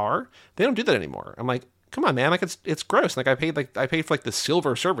into the car. They don't do that anymore. I'm like, come on, man! Like it's gross. Like I paid for like the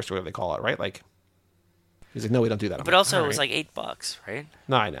silver service, or whatever they call it, right? Like he's like, no, we don't do that. I'm but like, also, all it was right. like $8, right?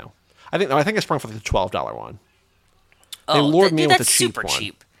 No, I know. I think I sprung for the $12 one. They Oh, lured me in with that's the cheap super one.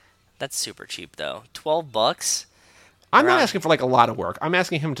 cheap. That's super cheap though. $12. I'm not Around- asking for like a lot of work. I'm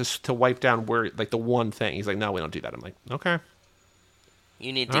asking him to wipe down where like the one thing. He's like, no, we don't do that. I'm like, okay.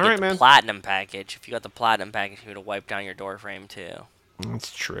 You need to All get right, the man. platinum package. If you got the platinum package, you need to wipe down your door frame too.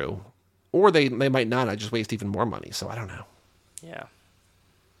 That's true. Or they might not. I just waste even more money. So I don't know. Yeah.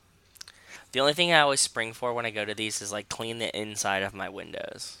 The only thing I always spring for when I go to these is like clean the inside of my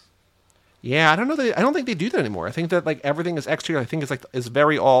windows. Yeah, I don't know. I don't think they do that anymore. I think that like everything is exterior. I think it's like is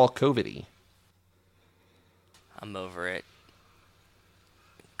very all COVID-y. I'm over it.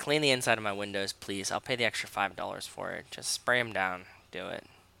 Clean the inside of my windows, please. I'll pay the extra $5 for it. Just spray them down. Do it.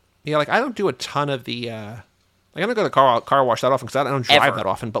 Yeah, like I don't do a ton of the. Like I don't go to the car wash that often because I don't drive Ever. that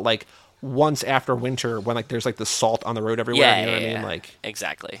often. But like once after winter, when like there's like the salt on the road everywhere. Yeah, you know yeah, what I yeah. mean? Like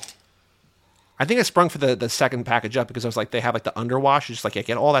Exactly. I think I sprung for the second package up because I was like, they have like the underwash. It's just like, yeah,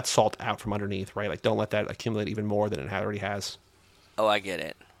 get all that salt out from underneath, right? Like, don't let that accumulate even more than it already has. Oh, I get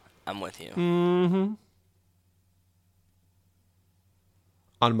it. I'm with you. Mm-hmm.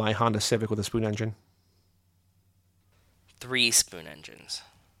 On my Honda Civic with a spoon engine. 3 spoon engines.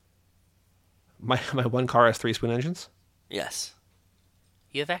 My one car has 3 spoon engines. Yes.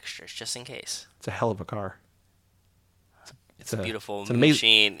 You have extras just in case. It's a hell of a car. It's a Beautiful it's an amazing,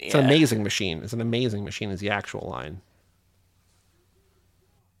 machine. It's an amazing machine. It's an amazing machine is the actual line.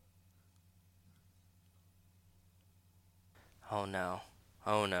 Oh no.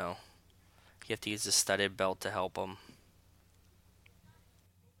 Oh no. You have to use the studded belt to help him.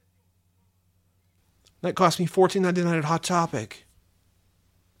 That cost me $14.99 at Hot Topic.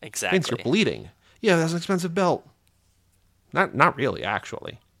 Vince, you're Exactly. bleeding. Yeah, that's an expensive belt. Not really,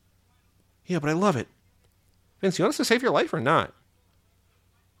 actually. Yeah, but I love it. Vince, you want us to save your life or not?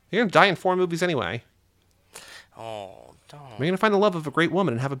 You're gonna die in 4 movies anyway. Oh, You're don't. gonna find the love of a great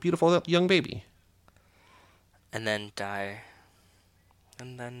woman and have a beautiful young baby. And then die.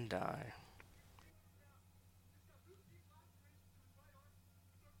 And then die.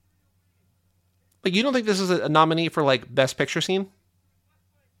 Like, you don't think this is a nominee for like Best Picture Scene?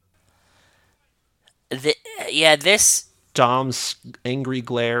 Th- yeah, Dom's angry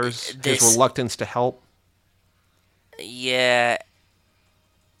glares, his this, reluctance to help. yeah,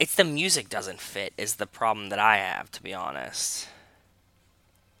 it's the music doesn't fit is the problem that I have, to be honest.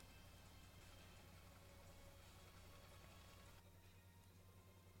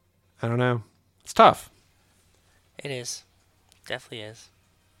 I don't know. It's tough. It is. Definitely is.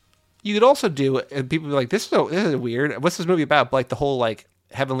 You could also do, and people be like, this is weird. What's this movie about? Like the whole like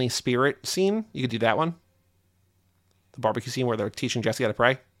heavenly spirit scene. You could do that one. The barbecue scene where they're teaching Jesse how to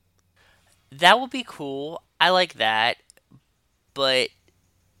pray. That would be cool. I like that, but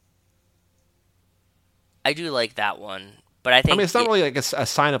I do like that one. But I I mean, think, it's not really like a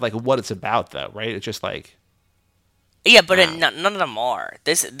sign of like what it's about, though, right? It's just like, yeah, but wow. none of them are.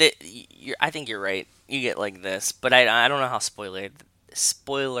 I think you're right. You get like this, but I don't know how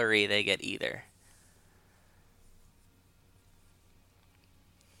spoilery they get either.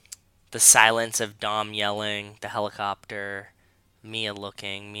 The silence of Dom yelling, the helicopter, Mia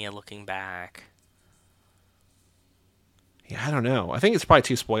looking back. Yeah, I don't know. I think it's probably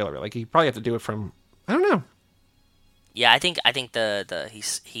too spoilery. Like you probably have to do it from. I don't know. Yeah, I think the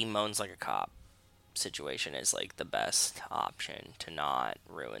he moans like a cop situation is like the best option to not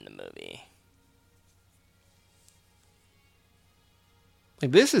ruin the movie.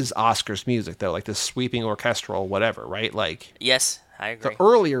 Like this is Oscars music though, like this sweeping orchestral whatever, right? Like Yes, I the agree.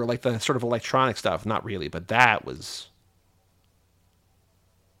 earlier, like the sort of electronic stuff, not really, but that was.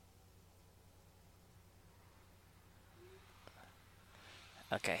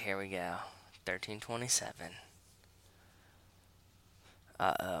 Okay, here we go. 1327.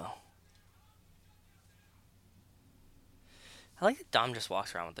 Uh-oh. I like that Dom just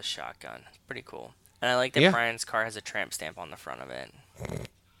walks around with a shotgun. It's pretty cool. And I like that Yeah. Brian's car has a tramp stamp on the front of it.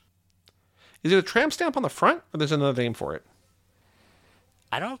 Is it a tramp stamp on the front, or there's another name for it?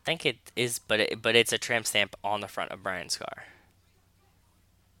 I don't think it is, but it's a tramp stamp on the front of Brian's car.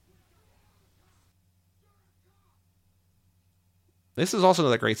 This is also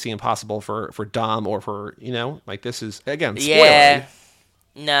another great scene possible for Dom or for like this is again spoilery. Yeah.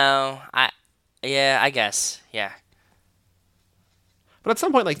 No, yeah, I guess. Yeah. But at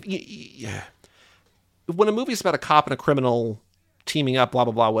some point, like when a movie's about a cop and a criminal teaming up, blah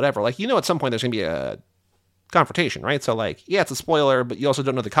blah blah, whatever, like at some point there's gonna be a confrontation, right? So like, yeah, it's a spoiler, but you also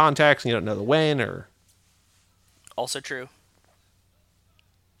don't know the context and you don't know the when or Also true.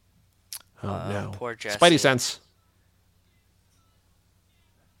 oh no, Poor Spidey Jesse. sense.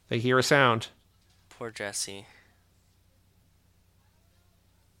 They hear a sound. Poor Jesse.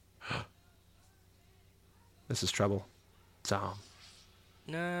 This is trouble. Dom.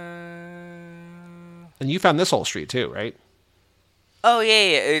 No. And you found this whole street too, right? Oh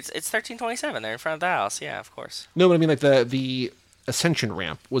yeah. It's 1327. They're in front of the house. Yeah, of course. No, but I mean like the ascension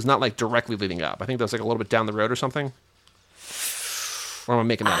ramp was not like directly leading up. I think that was like a little bit down the road or something. Or am I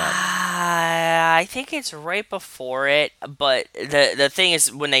making that up? I think it's right before it, but the thing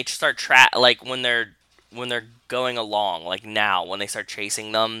is when they start like when they're going along, like now when they start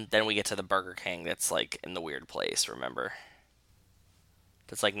chasing them, then we get to the Burger King that's like in the weird place. Remember?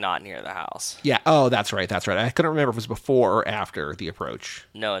 That's like not near the house. Yeah. Oh, that's right. That's right. I couldn't remember if it was before or after the approach.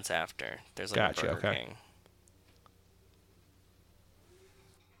 No, it's after. There's like a Gotcha. Burger Okay. King.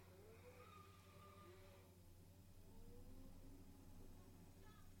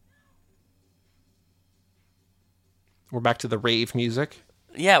 We're back to the rave music.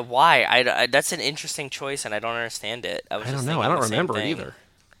 Yeah, why? That's an interesting choice, and I don't understand it. I was I don't just know. I thinking don't the same remember it thing. either.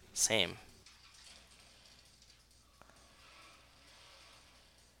 Same.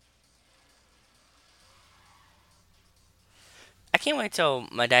 I can't wait till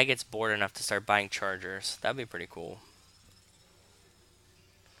my dad gets bored enough to start buying chargers. That'd be pretty cool.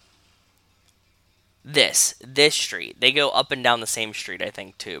 This street. They go up and down the same street, I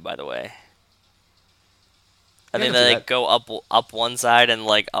think, too, by the way. I Yeah, I think can see they that. like go up one side and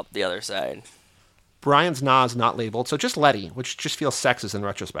like up the other side. Brian's Nas not labeled, so just Letty, which just feels sexist in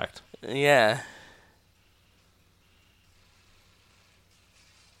retrospect. Yeah.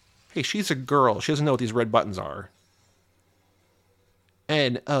 Hey, she's a girl. She doesn't know what these red buttons are.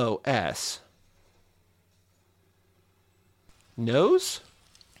 NOS. Nose?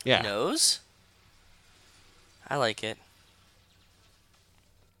 Yeah. Nose? I like it.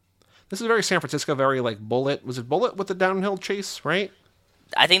 This is very San Francisco, very like Bullet. Was it Bullet with the downhill chase, right?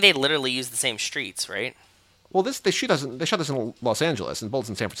 I think they literally use the same streets, right? Well, they shot this in Los Angeles, and Bullet's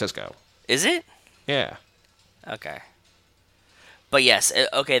in San Francisco. Is it? Yeah. Okay. But yes,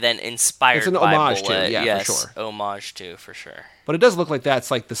 okay, then inspired It's an by homage Bullet. to, yeah, yes, for sure. Homage to, for sure. But it does look like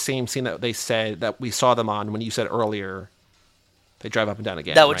that's like the same scene that they said that we saw them on when you said earlier. They drive up and down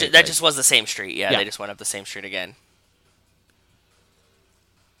again. That just was the same street. Yeah, Yeah, they just went up the same street again.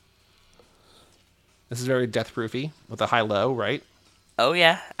 this is very Death Proofy with a high-low, right? Oh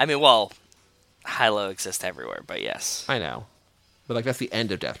yeah, I mean, well, high-low exist everywhere, but yes. I know, but like that's the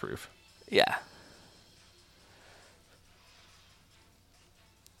end of Death Proof. Yeah.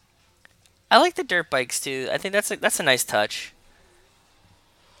 I like the dirt bikes too. I think that's a nice touch.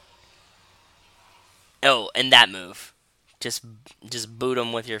 Oh, and that move, just boot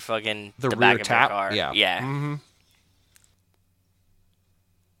them with your fucking The back rear of tap? your car. Yeah. Yeah. Mm-hmm.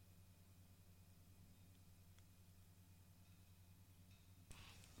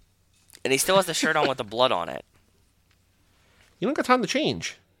 And he still has the shirt on with the blood on it. You don't got time to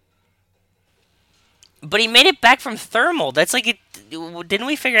change. But he made it back from thermal. That's like didn't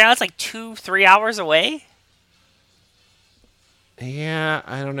we figure out it's like 2-3 hours away? Yeah,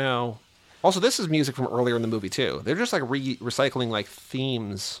 I don't know. Also, this is music from earlier in the movie too. They're just like recycling like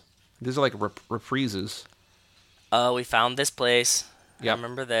themes. These are like reprises. Oh, we found this place. Yep. I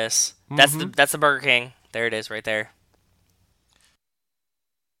remember this. Mhm. That's the Burger King. There it is, right there.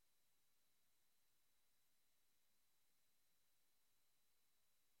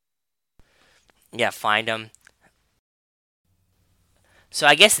 Yeah, find him. So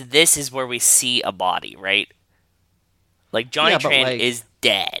I guess this is where we see a body, right? Like Johnny Yeah, but, Tran like- is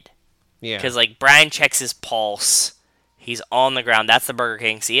dead Yeah. because like Brian checks his pulse. He's on the ground. That's the Burger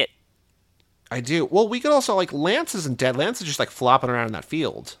King. See it? I do. Well, we could also like Lance isn't dead. Lance is just like flopping around in that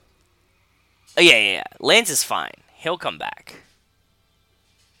field. Oh, yeah. Lance is fine. He'll come back.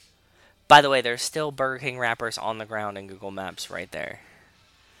 By the way, there's still Burger King wrappers on the ground in Google Maps right there.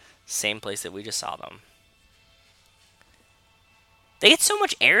 Same place that we just saw them. They get so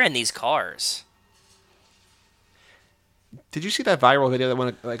much air in these cars. Did you see that viral video that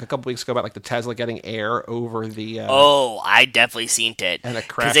went like a couple weeks ago about like the Tesla getting air over the Oh, I definitely seen it. and it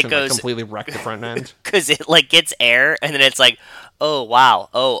 'Cause crashed it and like, goes completely wrecked the front end? because it like gets air and then it's like, oh wow,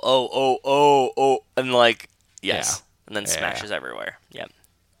 oh, and like yes, Yeah. and then Yeah. smashes everywhere. Yep.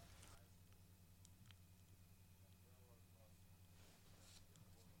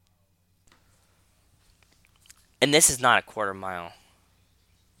 And this is not a quarter mile.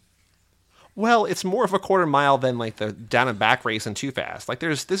 Well, it's more of a quarter mile than like the down and back race in Too Fast. Like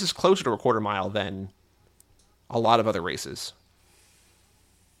this is closer to a quarter mile than a lot of other races.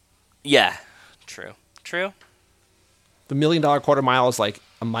 Yeah, true. The $1 million quarter mile is like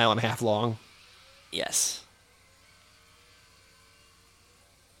a mile and a half long. Yes.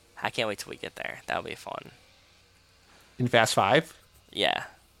 I can't wait till we get there. That'll be fun. In Fast 5, Yeah.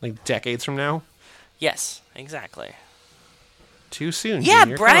 like decades from now. Yes, exactly. Too soon. Yeah,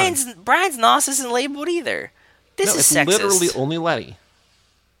 Junior, come on. Brian's NOS isn't labeled either. This No, is it's sexist. literally only Letty.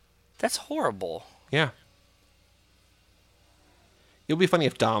 That's horrible. Yeah. It would be funny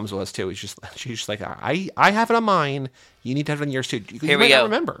if Dom's was too. She's just like, I have it on mine. You need to have it on yours too. You Here we might not go.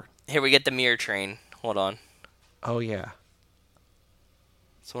 remember. Here we get the mirror train. Hold on. Oh yeah.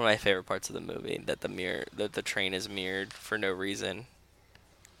 It's one of my favorite parts of the movie that the train is mirrored for no reason.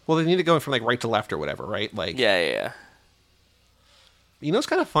 Well, they need to go from like right to left or whatever, right? Like, Yeah. you know, what's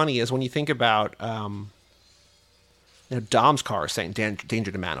kind of funny is when you think about, Dom's car is saying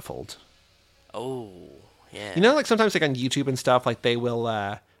danger to manifold. Oh, yeah. You know, like sometimes like on YouTube and stuff, like they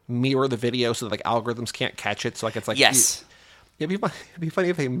will mirror the video so that like algorithms can't catch it. So like it's like Yes. It'd be funny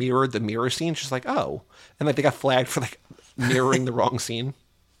if they mirrored the mirror scene, just like, oh, and like they got flagged for like mirroring the wrong scene.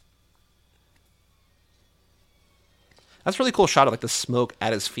 That's a really cool shot of like the smoke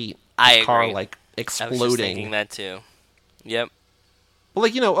at his feet. I His car agree. like I was just exploding. thinking that too. Yep. Well,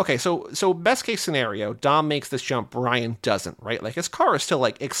 like, okay, so best case scenario, Dom makes this jump, Brian doesn't, right? Like his car is still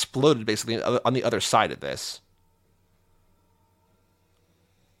like exploded basically on the other side of this.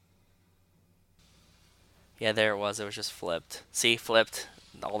 Yeah, there it was. It was just flipped. See, flipped.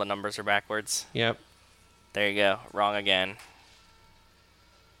 All the numbers are backwards. Yep. There you go. Wrong again.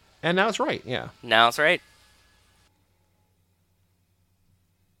 And now it's right, yeah. Now it's right.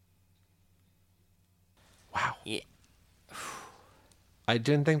 Wow. Yeah. I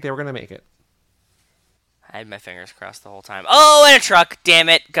didn't think they were going to make it. I had my fingers crossed the whole time. Oh, and a truck! Damn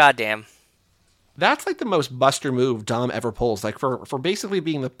it! Goddamn. That's like the most Buster move Dom ever pulls. Like for basically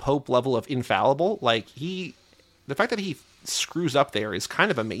being the Pope level of infallible, like the fact that he screws up there is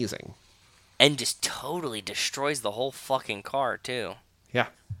kind of amazing. And just totally destroys the whole fucking car, too. Yeah.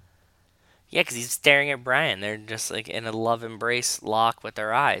 Yeah, because he's staring at Brian. They're just like in a love embrace lock with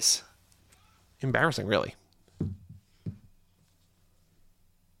their eyes. Embarrassing, really.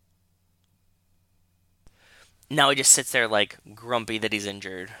 Now he just sits there like grumpy that he's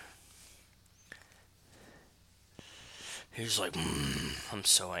injured. He's like, I'm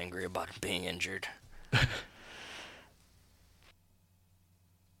so angry about him being injured.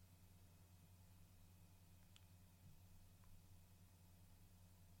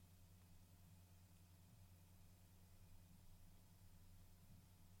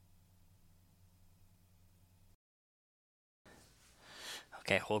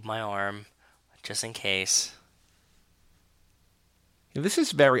 Okay, hold my arm, just in case. This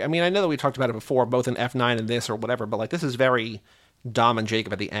is very, I mean, I know that we talked about it before, both in F9 and this or whatever, but like this is very Dom and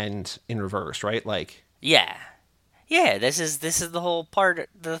Jacob at the end in reverse, right? Like, Yeah. Yeah, this is the whole part of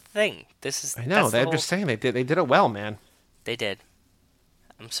the thing. I know, they're whole... just saying they did it well, man. They did.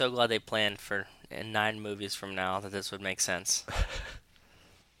 I'm so glad they planned for in 9 movies from now that this would make sense.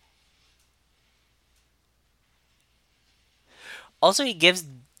 Also, he gives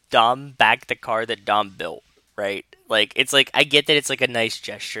Dom back the car that Dom built, right? Like, it's like, I get that it's like a nice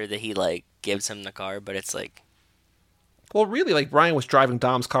gesture that he, like, gives him the car, but it's like... Well, really, like, Brian was driving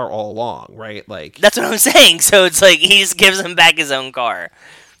Dom's car all along, right? Like... That's what I'm saying, so it's like, he just gives him back his own car.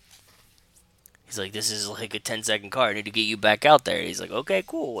 He's like, this is like a 10-second car, I need to get you back out there. He's like, okay,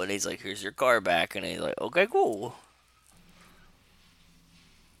 cool. And he's like, here's your car back. And he's like, okay, cool.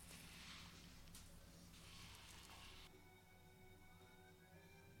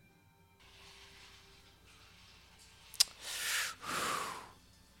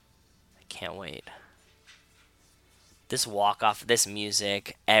 Can't wait. This walk off, this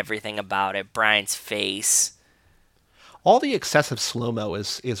music, everything about it, Brian's face. All the excessive slow-mo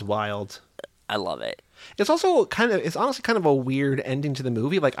is wild. I love it. It's also it's honestly kind of a weird ending to the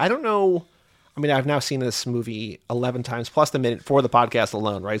movie. Like, I don't know. I mean, I've now seen this movie 11 times plus the minute for the podcast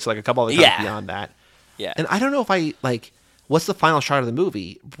alone, right? So like a couple other times beyond that. Yeah. And I don't know if I like what's the final shot of the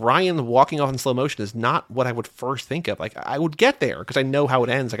movie. Brian walking off in slow motion is not what I would first think of. Like, I would get there because I know how it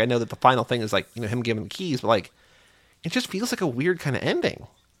ends. Like, I know that the final thing is like, you know, him giving the keys, but like it just feels like a weird kind of ending.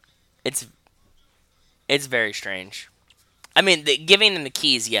 It's very strange. I mean, giving him the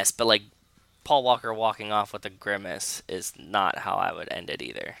keys, yes, but like Paul Walker walking off with a grimace is not how I would end it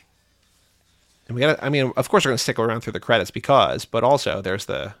either. And I mean, of course, we're going to stick around through the credits but also there's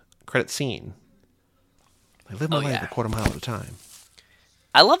the credit scene. I live my life a quarter mile at a time.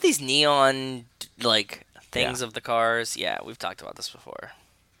 I love these neon, like, things of the cars. Yeah, we've talked about this before.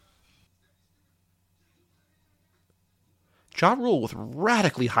 Ja Rule with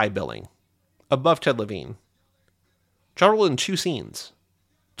radically high billing, above Ted Levine. Ja Rule in 2 scenes.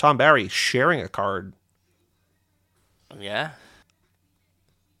 Tom Barry sharing a card. Yeah.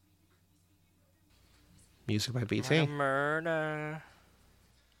 Music by BT. Murder.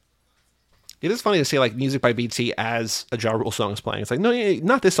 It is funny to say like music by BT as a Ja Rule song is playing. It's like, no,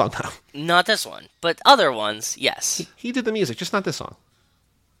 not this song though. Not this one, but other ones, yes. He did the music, just not this song.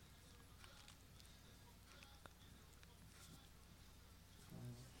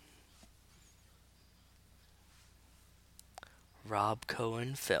 Rob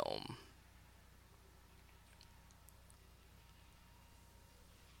Cohen film.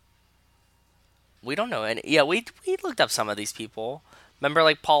 We don't know any. Yeah, we looked up some of these people. Remember,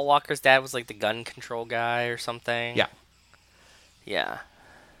 like, Paul Walker's dad was, like, the gun control guy or something? Yeah. Yeah.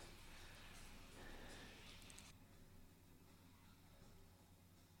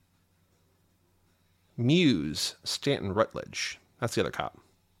 Muse, Stanton Rutledge. That's the other cop.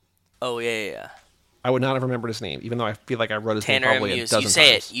 Oh, yeah. I would not have remembered his name, even though I feel like I wrote his Tanner name probably Muse. a dozen You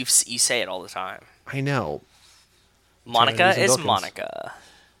say times. it. You say it all the time. I know. Monica is Wilkins. Monica.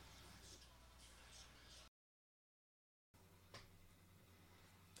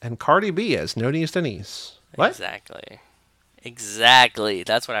 And Cardi B as Nonice Denise. What? Exactly.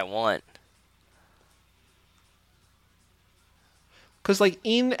 That's what I want. Because, like,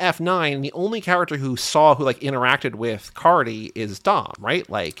 in F9, the only character who interacted with Cardi is Dom, right?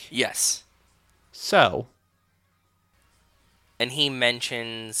 Like... Yes. So... And he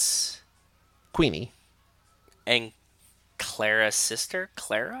mentions... Queenie. And Clara's sister?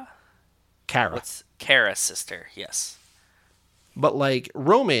 Clara? Kara. Kara's sister, yes. But like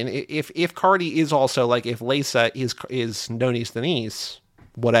Roman, if Cardi is also like if Lisa is no niece the niece,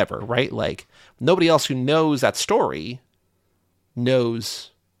 whatever, right? Like nobody else who knows that story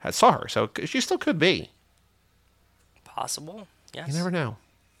saw her, so she still could be. Possible, yes. You never know.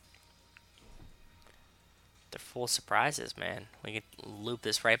 They're full of surprises, man. We could loop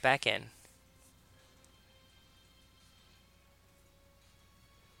this right back in.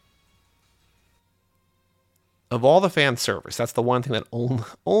 Of all the fan service, that's the one thing that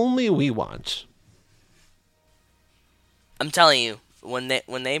only we want. I'm telling you, when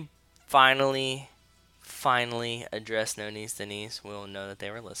they finally address No Niece Denise, we'll know that they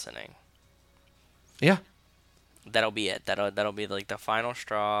were listening. Yeah. That'll be it. That'll be like the final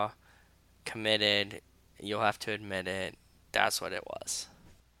straw. Committed. You'll have to admit it. That's what it was.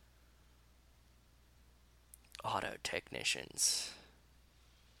 Auto technicians.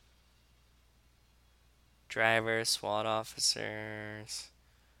 Drivers, SWAT officers.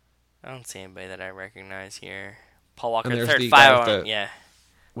 I don't see anybody that I recognize here. Paul Walker, And third the guy firearm. Yeah.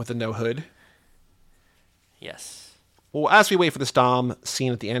 with the no hood. Yes. Well, as we wait for the Dom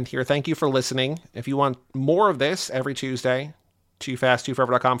scene at the end here, thank you for listening. If you want more of this every Tuesday,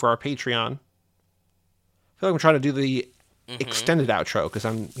 toofast2forever.com for our Patreon. I feel like I'm trying to do the extended outro because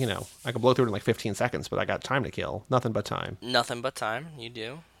I can blow through it in like 15 seconds, but I got time to kill. Nothing but time. Nothing but time. You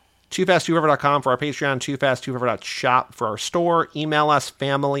do. toofast2forever.com for our Patreon, toofast2forever.shop for our store. Email us,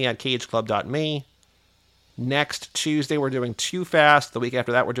 family@cageclub.me. Next Tuesday, we're doing Too Fast. The week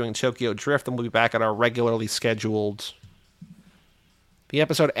after that, we're doing Tokyo Drift, and we'll be back at our regularly scheduled. The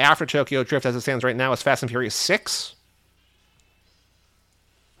episode after Tokyo Drift, as it stands right now, is Fast and Furious 6.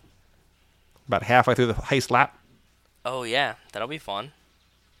 About halfway through the heist lap. Oh, yeah. That'll be fun.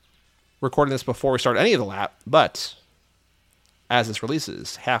 Recording this before we start any of the lap, but as this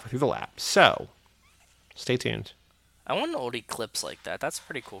releases, halfway through the lap. So, stay tuned. I want an old Eclipse like that. That's a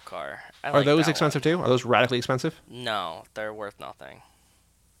pretty cool car. Are those expensive too? Are those radically expensive? No, they're worth nothing,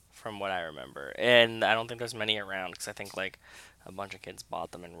 from what I remember. And I don't think there's many around because I think like a bunch of kids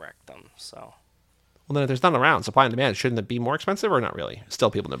bought them and wrecked them. So. Well, then if there's none around, supply and demand, shouldn't it be more expensive or not really?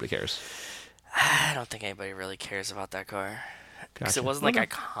 Still, nobody cares. I don't think anybody really cares about that car because it wasn't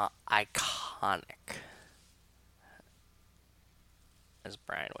like iconic, as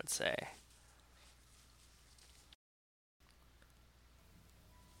Brian would say.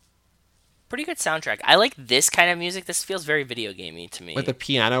 Pretty good soundtrack. I like this kind of music. This feels very video gamey to me. Like the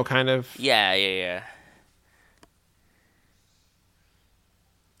piano kind of? Yeah.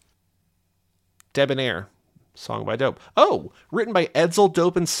 Debonair. Song by Dope. Oh, written by Edsel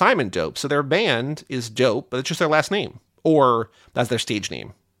Dope and Simon Dope. So their band is Dope, but it's just their last name. Or that's their stage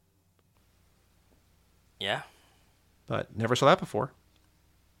name. Yeah. But never saw that before.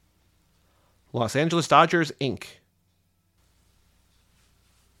 Los Angeles Dodgers, Inc.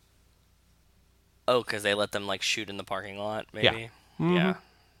 Oh, because they let them like shoot in the parking lot, maybe? Yeah. Mm-hmm. Yeah.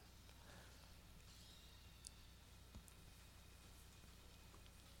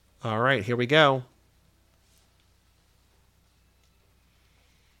 All right, here we go.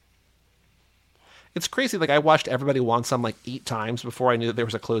 It's crazy. Like I watched Everybody Wants Some like 8 times before I knew that there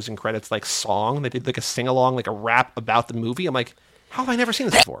was a closing credits like song. They did like a sing along, like a rap about the movie. I'm like, how have I never seen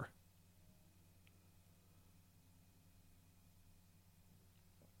this before?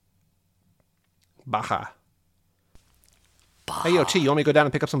 Baja. Hey, yo, T, you want me to go down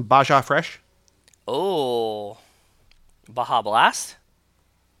and pick up some Baja Fresh? Oh. Baja Blast?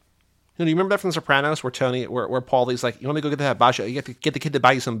 Do you remember that from The Sopranos where Paulie's like, you want me to go get that Baja? You have to get the kid to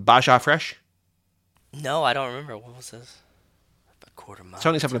buy you some Baja Fresh? No, I don't remember. What was this? A quarter mile.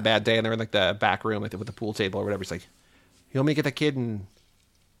 Tony's having a bad day and they're in like the back room with the pool table or whatever. He's like, you want me to get that kid and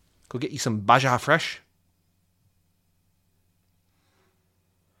go get you some Baja Fresh?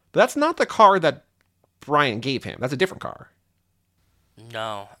 But that's not the car that Brian gave him. That's a different car.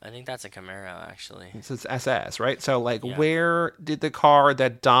 No, I think that's a Camaro, actually. It's SS, right? So, like, Where did the car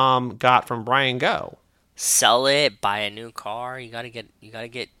that Dom got from Brian go? Sell it, buy a new car. You gotta get,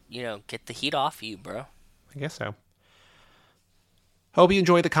 get the heat off you, bro. I guess so. Hope you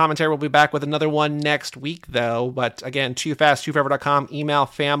enjoyed the commentary. We'll be back with another one next week, though. But again, toofast2forever.com, email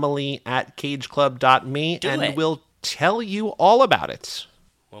family@cageclub.me, and we'll tell you all about it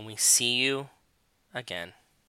when we see you again.